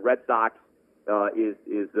Boston Red Sox is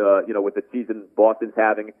with the season Boston's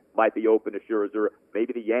having, might be open to Scherzer.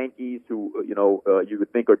 Maybe the Yankees, who you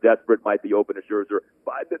would think are desperate, might be open to Scherzer.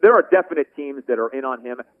 But there are definite teams that are in on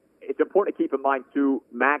him. It's important to keep in mind too,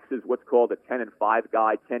 Max is what's called a 10-5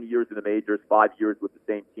 guy, 10 years in the majors, 5 years with the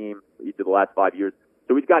same team each of the last 5 years.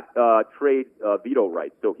 So he's got trade veto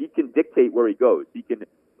rights, so he can dictate where he goes. He can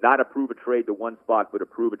not approve a trade to one spot, but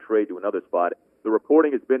approve a trade to another spot. The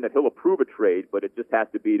reporting has been that he'll approve a trade, but it just has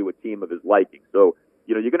to be to a team of his liking. So,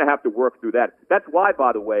 you're going to have to work through that. That's why,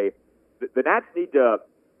 by the way, the Nats need to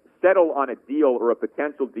settle on a deal or a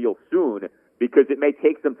potential deal soon, because it may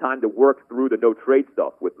take some time to work through the no-trade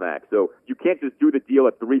stuff with Max. So you can't just do the deal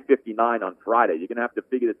at 3:59 on Friday. You're going to have to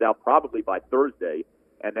figure this out probably by Thursday,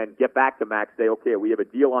 and then get back to Max, say, okay, we have a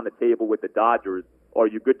deal on the table with the Dodgers. Are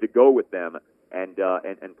you good to go with them? And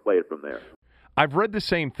play it from there. I've read the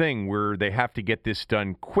same thing where they have to get this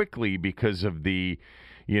done quickly because of the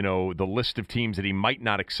list of teams that he might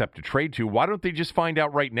not accept a trade to. Why don't they just find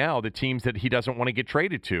out right now the teams that he doesn't want to get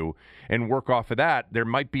traded to and work off of that? There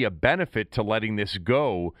might be a benefit to letting this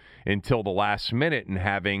go until the last minute and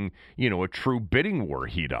having, a true bidding war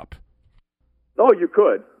heat up. Oh, you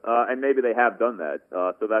could, and maybe they have done that.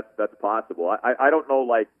 So that's possible. I don't know,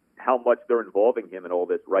 how much they're involving him in all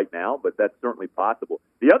this right now, but that's certainly possible.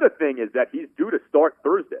 The other thing is that he's due to start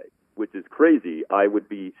Thursday, which is crazy. I would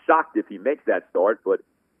be shocked if he makes that start, but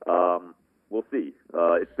we'll see.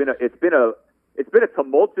 It's been a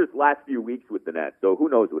tumultuous last few weeks with the Nats, so who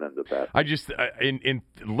knows what ends up happening. I just in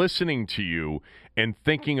listening to you and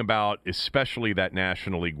thinking about especially that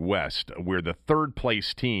National League West, where the third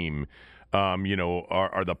place team are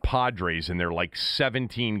the Padres, and they're like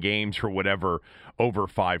 17 games or whatever over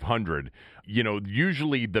 500.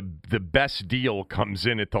 Usually the best deal comes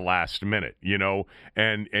in at the last minute,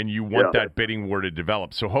 and you want that bidding war to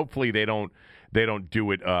develop. So hopefully they don't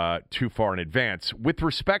do it too far in advance. With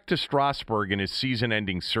respect to Strasburg and his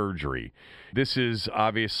season-ending surgery, this is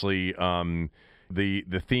obviously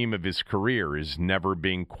the theme of his career is never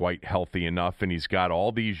being quite healthy enough, and he's got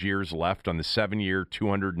all these years left on the 7-year,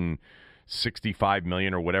 $265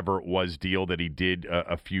 million or whatever it was deal that he did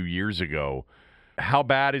a few years ago. How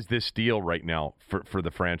bad is this deal right now for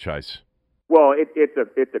the franchise? Well,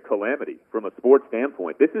 it's a calamity from a sports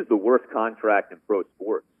standpoint. This is the worst contract in pro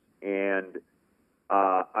sports, and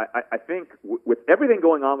I think with everything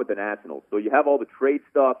going on with the Nationals, so you have all the trade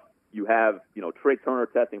stuff. You have, Trey Turner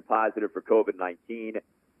testing positive for COVID-19.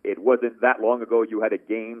 It wasn't that long ago you had a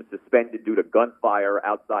game suspended due to gunfire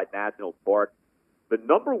outside Nationals Park. The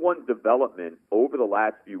number one development over the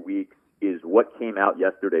last few weeks is what came out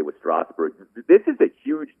yesterday with Strasburg. This is a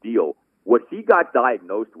huge deal. What he got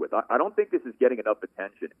diagnosed with, I don't think this is getting enough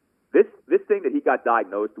attention. This thing that he got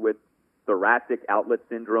diagnosed with, thoracic outlet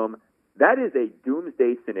syndrome, that is a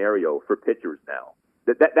doomsday scenario for pitchers now.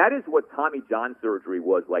 That is what Tommy John surgery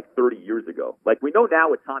was like 30 years ago. Like, we know now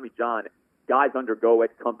with Tommy John, guys undergo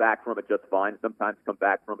it, come back from it just fine, sometimes come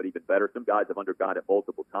back from it even better. Some guys have undergone it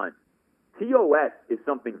multiple times. TOS is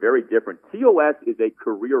something very different. TOS is a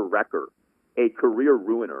career wrecker, a career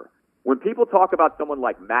ruiner. When people talk about someone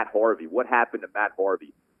like Matt Harvey, what happened to Matt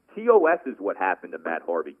Harvey? TOS is what happened to Matt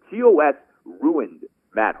Harvey. TOS ruined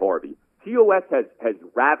Matt Harvey. TOS has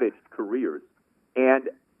ravaged careers. And,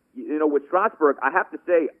 with Strasburg, I have to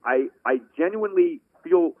say, I genuinely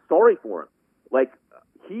feel sorry for him. Like,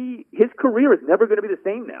 his career is never going to be the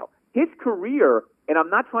same now. His career, and I'm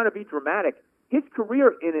not trying to be dramatic, his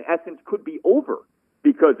career, in essence, could be over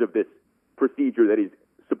because of this procedure that he's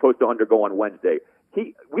supposed to undergo on Wednesday.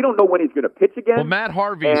 We don't know when he's going to pitch again. Well, Matt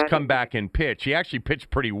Harvey's come back and pitch. He actually pitched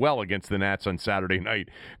pretty well against the Nats on Saturday night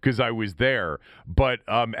because I was there. But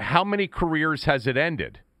how many careers has it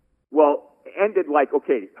ended? Well, ended like,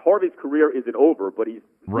 okay, Harvey's career isn't over, but he's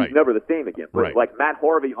never the same again. Right. Like Matt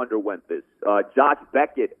Harvey underwent this. Josh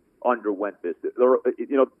Beckett underwent this.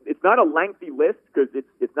 It's not a lengthy list because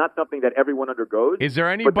it's not something that everyone undergoes. Is there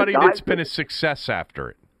anybody that's been a success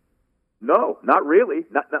after it? No, not really.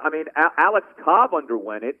 Alex Cobb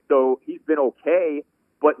underwent it, so he's been okay,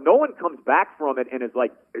 but no one comes back from it and is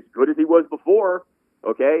like as good as he was before,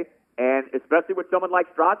 okay? And especially with someone like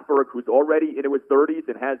Strasburg, who's already into his 30s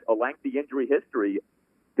and has a lengthy injury history,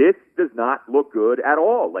 this does not look good at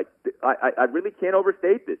all. Like, I really can't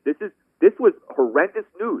overstate this. This was horrendous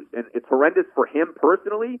news, and it's horrendous for him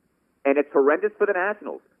personally, and it's horrendous for the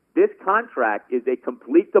Nationals. This contract is a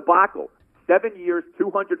complete debacle. 7 years,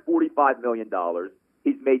 $245 million.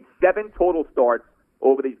 He's made 7 total starts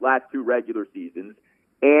over these last 2 regular seasons.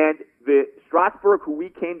 And the Strasburg, who we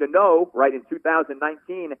came to know, right, in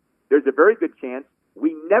 2019, there's a very good chance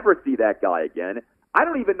we never see that guy again. I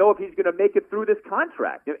don't even know if he's going to make it through this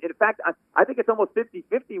contract. In fact, I think it's almost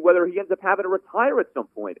 50-50 whether he ends up having to retire at some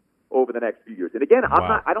point over the next few years. And again,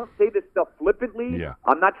 I don't say this stuff flippantly. Yeah.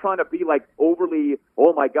 I'm not trying to be like overly,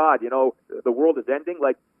 oh my God, the world is ending.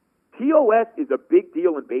 Like, TOS is a big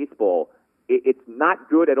deal in baseball. It's not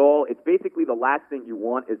good at all. It's basically the last thing you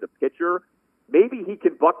want as a pitcher. Maybe he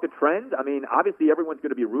can buck the trend. I mean, obviously everyone's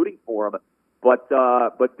going to be rooting for him, but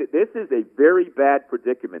this is a very bad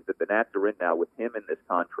predicament that the Nats are in now with him in this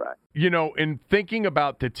contract. In thinking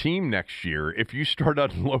about the team next year, if you start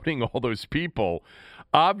unloading all those people,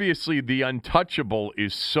 obviously the untouchable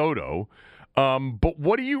is Soto. But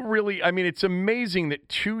what do you really – I mean, it's amazing that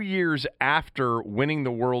 2 years after winning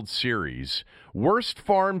the World Series, worst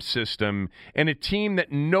farm system and a team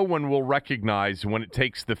that no one will recognize when it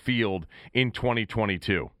takes the field in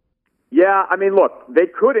 2022. Yeah, I mean, look, they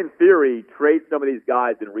could, in theory, trade some of these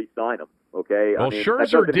guys and re-sign them, okay? Well,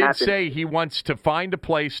 Scherzer did say he wants to find a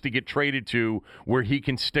place to get traded to where he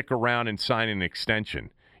can stick around and sign an extension,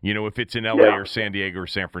 if it's in L.A. or San Diego or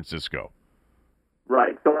San Francisco.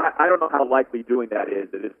 Right. So I don't know how likely doing that is.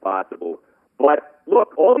 It is possible. But,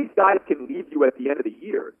 look, all these guys can leave you at the end of the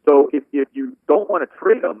year. So if you don't want to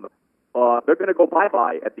trade them, they're going to go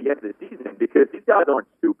bye-bye at the end of the season because these guys aren't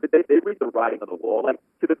stupid. They read the writing on the wall. Like,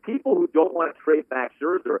 to the people who don't want to trade Max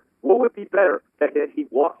Scherzer, what would be better? That he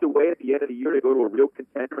walks away at the end of the year to go to a real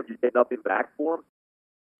contender and you get nothing back for him?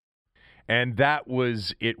 And that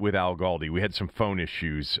was it with Al Galdi. We had some phone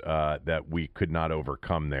issues that we could not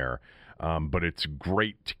overcome there. But it's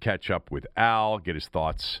great to catch up with Al, get his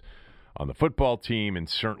thoughts on the football team, and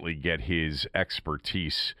certainly get his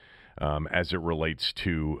expertise as it relates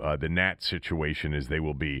to the Nats situation, as they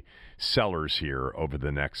will be sellers here over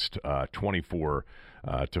the next 24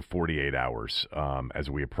 to 48 hours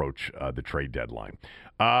as we approach the trade deadline.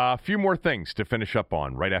 A few more things to finish up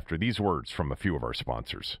on right after these words from a few of our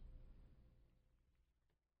sponsors.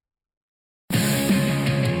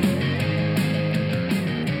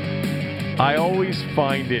 I always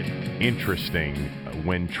find it interesting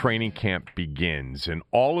when training camp begins and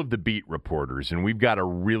all of the beat reporters, and we've got a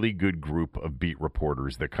really good group of beat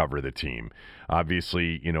reporters that cover the team.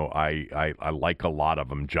 Obviously, I like a lot of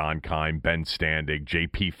them. John Kime, Ben Standig,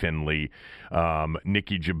 J.P. Finley,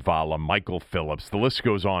 Nikki Jibvala, Michael Phillips. The list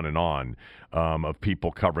goes on of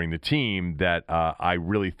people covering the team that I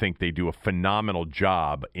really think they do a phenomenal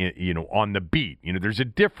job, on the beat. There's a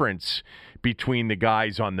difference between the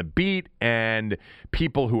guys on the beat and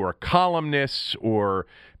people who are columnists or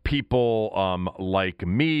people like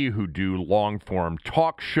me who do long-form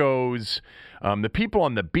talk shows. The people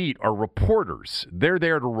on the beat are reporters. They're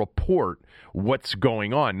there to report what's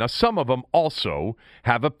going on. Now, some of them also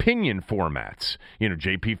have opinion formats.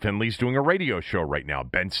 J.P. Finley's doing a radio show right now.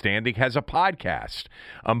 Ben Standig has a podcast.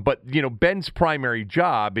 But Ben's primary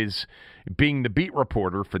job is being the beat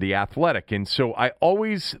reporter for The Athletic. And so I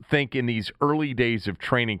always think in these early days of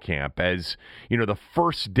training camp as, the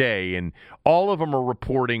first day, and all of them are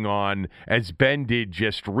reporting on, as Ben did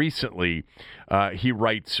just recently, he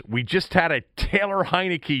writes, "We just had a Taylor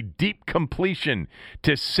Heineke deep completion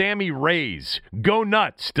to Sammy Rays. Go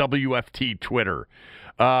nuts, WFT Twitter."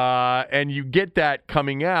 And you get that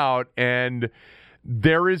coming out, and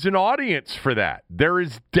there is an audience for that. There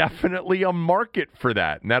is definitely a market for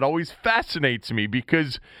that. And that always fascinates me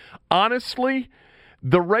because, honestly,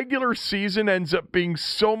 the regular season ends up being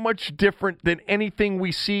so much different than anything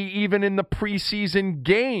we see even in the preseason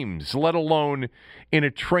games, let alone in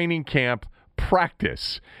a training camp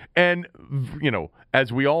practice. And,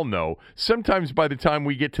 as we all know, sometimes by the time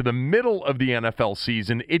we get to the middle of the NFL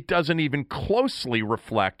season, it doesn't even closely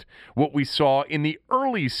reflect what we saw in the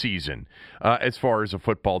early season as far as a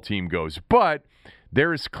football team goes. But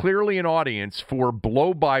there is clearly an audience for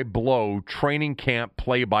blow-by-blow training camp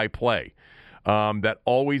play-by-play that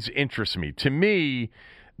always interests me. To me,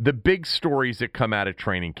 the big stories that come out of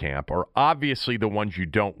training camp are obviously the ones you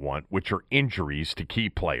don't want, which are injuries to key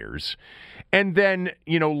players. And then,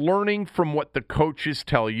 learning from what the coaches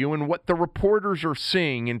tell you and what the reporters are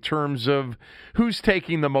seeing in terms of who's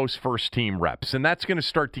taking the most first-team reps. And that's going to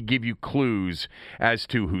start to give you clues as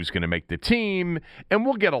to who's going to make the team. And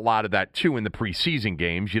we'll get a lot of that, too, in the preseason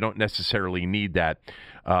games. You don't necessarily need that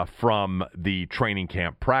from the training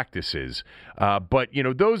camp practices. But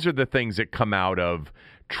those are the things that come out of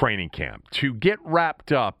training camp. To get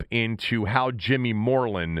wrapped up into how Jimmy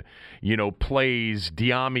Moreland, plays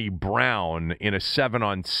De'Ami Brown in a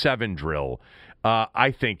 7-on-7 drill,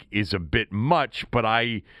 I think is a bit much, but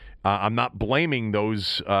I'm not blaming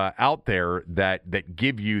those out there that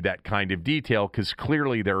give you that kind of detail, because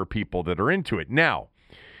clearly there are people that are into it. Now,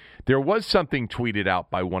 there was something tweeted out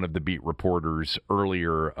by one of the beat reporters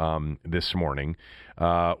earlier this morning,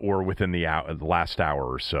 or within the last hour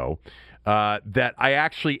or so, that I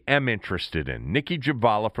actually am interested in. Nikki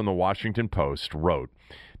Jibvala from the Washington Post wrote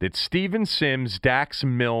that Steven Sims, Dax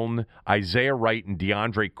Milne, Isaiah Wright, and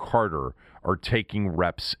DeAndre Carter are taking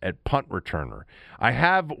reps at punt returner. I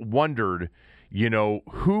have wondered,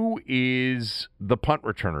 who is the punt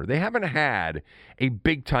returner? They haven't had a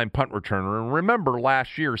big-time punt returner. And remember,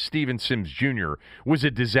 last year, Steven Sims Jr. was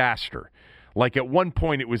a disaster. Like, at one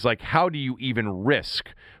point, it was like, how do you even risk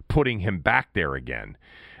putting him back there again?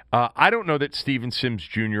 I don't know that Steven Sims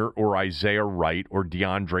Jr. or Isaiah Wright or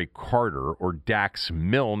DeAndre Carter or Dax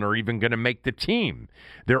Milne are even going to make the team.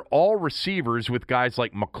 They're all receivers with guys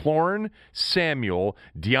like McLaurin, Samuel,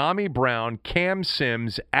 De'Ami Brown, Cam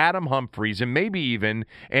Sims, Adam Humphries, and maybe even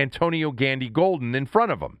Antonio Gandy-Golden in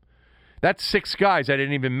front of them. That's 6 guys. I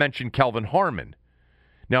didn't even mention Kelvin Harmon.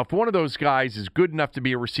 Now, if one of those guys is good enough to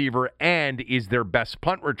be a receiver and is their best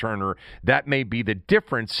punt returner, that may be the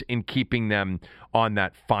difference in keeping them on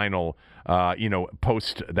that final,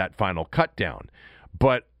 post that final cut down.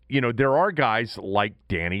 But, there are guys like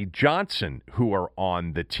Danny Johnson who are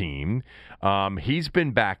on the team. He's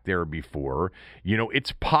been back there before.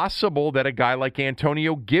 It's possible that a guy like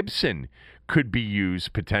Antonio Gibson could be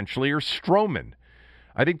used potentially, or Stroman.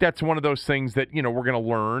 I think that's one of those things that, we're going to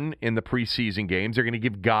learn in the preseason games. They're going to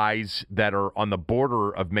give guys that are on the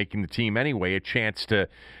border of making the team anyway a chance to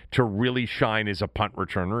really shine as a punt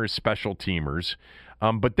returner, as special teamers.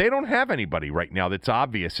 But they don't have anybody right now that's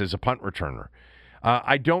obvious as a punt returner.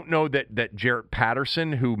 I don't know that Jarrett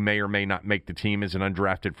Patterson, who may or may not make the team as an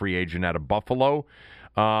undrafted free agent out of Buffalo,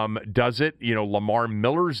 does it. Lamar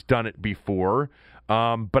Miller's done it before.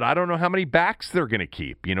 But I don't know how many backs they're going to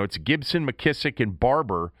keep. It's Gibson, McKissick, and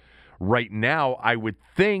Barber right now, I would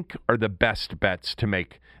think, are the best bets to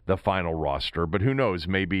make the final roster. But who knows?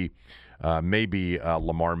 Maybe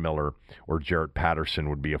Lamar Miller or Jarrett Patterson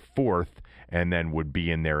would be a fourth and then would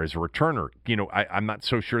be in there as a returner. I'm not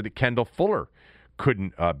so sure that Kendall Fuller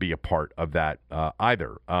couldn't be a part of that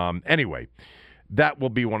either. Anyway, that will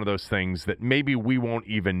be one of those things that maybe we won't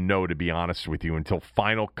even know, to be honest with you, until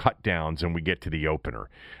final cut downs and we get to the opener.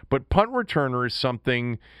 But punt returner is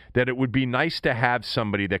something that it would be nice to have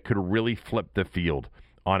somebody that could really flip the field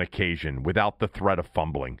on occasion without the threat of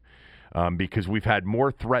fumbling. Because we've had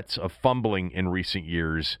more threats of fumbling in recent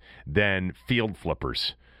years than field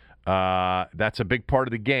flippers. That's a big part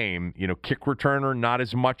of the game. You know, kick returner, not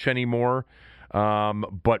as much anymore,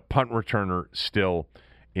 but punt returner still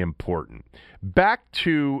important. Back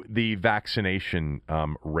to the vaccination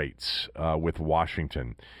rates with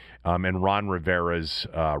Washington and Ron Rivera's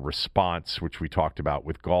response, which we talked about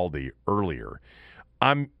with Galdi earlier.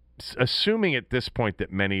 I'm assuming at this point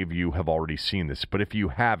that many of you have already seen this, but if you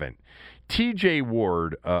haven't, TJ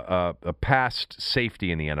Ward, a past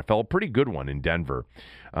safety in the NFL, a pretty good one in Denver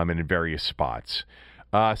and in various spots,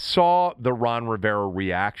 saw the Ron Rivera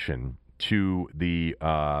reaction to the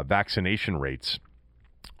vaccination rates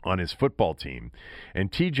on his football team,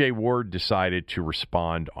 and TJ Ward decided to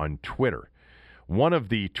respond on Twitter. One of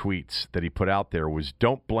the tweets that he put out there was,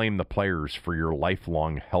 "Don't blame the players for your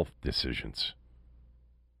lifelong health decisions."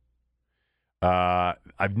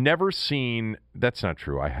 I've never seen, that's not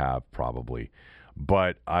true, I have probably,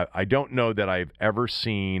 but I don't know that I've ever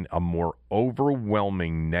seen a more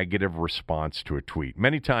overwhelming negative response to a tweet.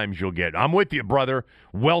 Many times you'll get, "I'm with you, brother,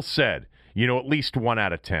 well said," at least 1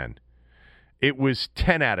 out of 10. It was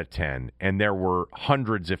 10 out of 10, and there were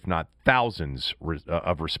hundreds, if not thousands,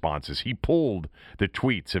 of responses. He pulled the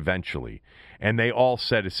tweets eventually, and they all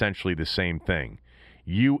said essentially the same thing.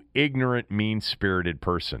 "You ignorant, mean-spirited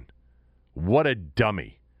person. What a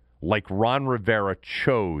dummy. Like Ron Rivera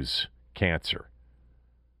chose cancer."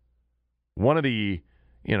 One of the,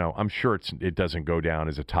 I'm sure it doesn't go down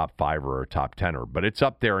as a top 5 or a top 10er, but it's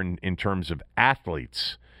up there in terms of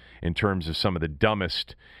athletes, in terms of some of the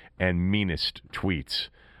dumbest and meanest tweets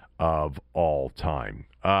of all time.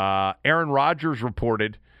 Aaron Rodgers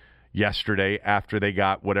reported yesterday after they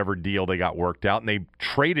got whatever deal they got worked out, and they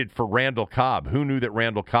traded for Randall Cobb. Who knew that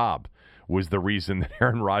Randall Cobb was the reason that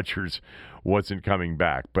Aaron Rodgers wasn't coming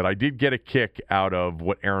back? But I did get a kick out of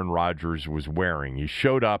what Aaron Rodgers was wearing. He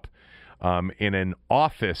showed up in an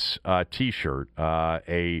Office T-shirt,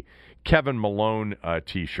 a Kevin Malone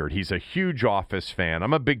T-shirt. He's a huge Office fan.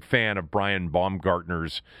 I'm a big fan of Brian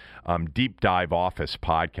Baumgartner's Deep Dive Office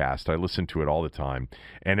podcast. I listen to it all the time.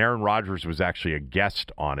 And Aaron Rodgers was actually a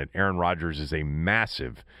guest on it. Aaron Rodgers is a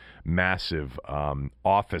massive, massive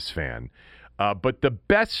Office fan. But the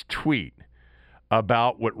best tweet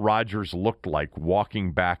about what Rodgers looked like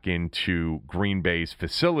walking back into Green Bay's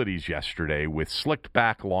facilities yesterday with slicked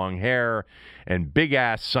back long hair and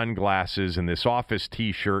big-ass sunglasses and this Office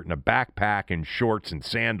T-shirt and a backpack and shorts and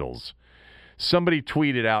sandals. Somebody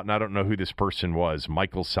tweeted out, and I don't know who this person was,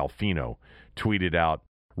 Michael Salfino tweeted out,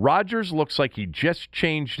 "Rodgers looks like he just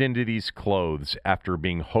changed into these clothes after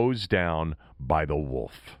being hosed down by the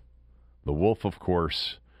wolf." The wolf, of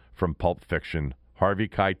course, from Pulp Fiction, Harvey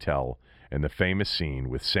Keitel, and the famous scene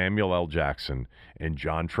with Samuel L. Jackson and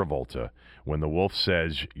John Travolta when the wolf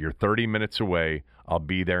says, "You're 30 minutes away, I'll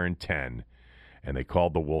be there in 10. And they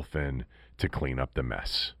called the wolf in to clean up the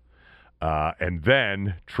mess. And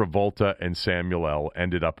then Travolta and Samuel L.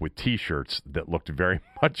 ended up with T-shirts that looked very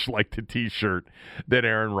much like the T-shirt that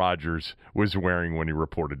Aaron Rodgers was wearing when he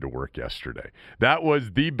reported to work yesterday. That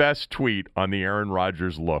was the best tweet on the Aaron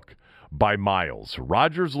Rodgers look by miles.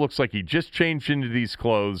 Rodgers looks like he just changed into these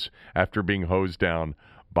clothes after being hosed down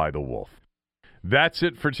by the wolf. That's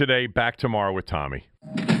it for today. Back tomorrow with Tommy.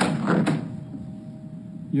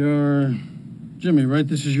 You're Jimmy, right?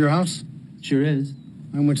 This is your house? Sure is.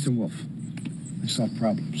 I'm Winston Wolf. I solve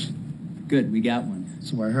problems. Good, we got one.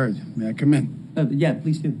 So I heard. May I come in? Yeah,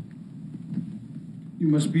 please do. You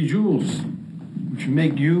must be Jules, which would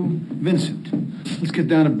make you Vincent. Let's get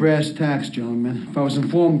down to brass tacks, gentlemen. If I was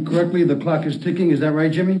informed correctly, the clock is ticking. Is that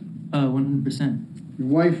right, Jimmy? 100%. Your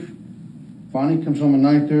wife, Bonnie, comes home at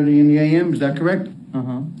 9:30 in the a.m. Is that correct?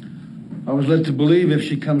 Uh-huh. I was led to believe if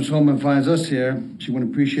she comes home and finds us here, she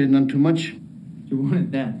wouldn't appreciate it none too much. You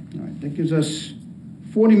wanted that. All right, that gives us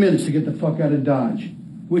 40 minutes to get the fuck out of Dodge.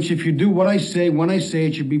 Which, if you do what I say, when I say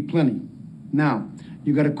it, should be plenty. Now,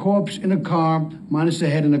 you got a corpse in a car, minus a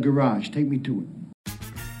head in a garage. Take me to it.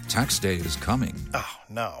 Tax day is coming. Oh,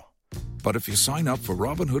 no. But if you sign up for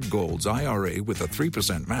Robinhood Gold's IRA with a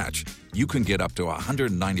 3% match, you can get up to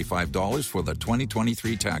 $195 for the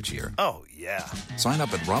 2023 tax year. Oh, yeah. Sign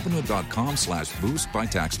up at Robinhood.com/boost by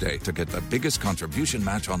tax day to get the biggest contribution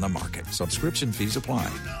match on the market. Subscription fees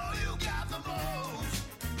apply.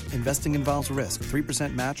 Investing involves risk.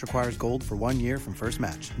 3% match requires gold for 1 year from first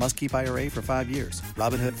match. Must keep IRA for 5 years.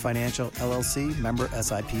 Robinhood Financial, LLC, member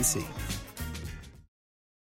SIPC.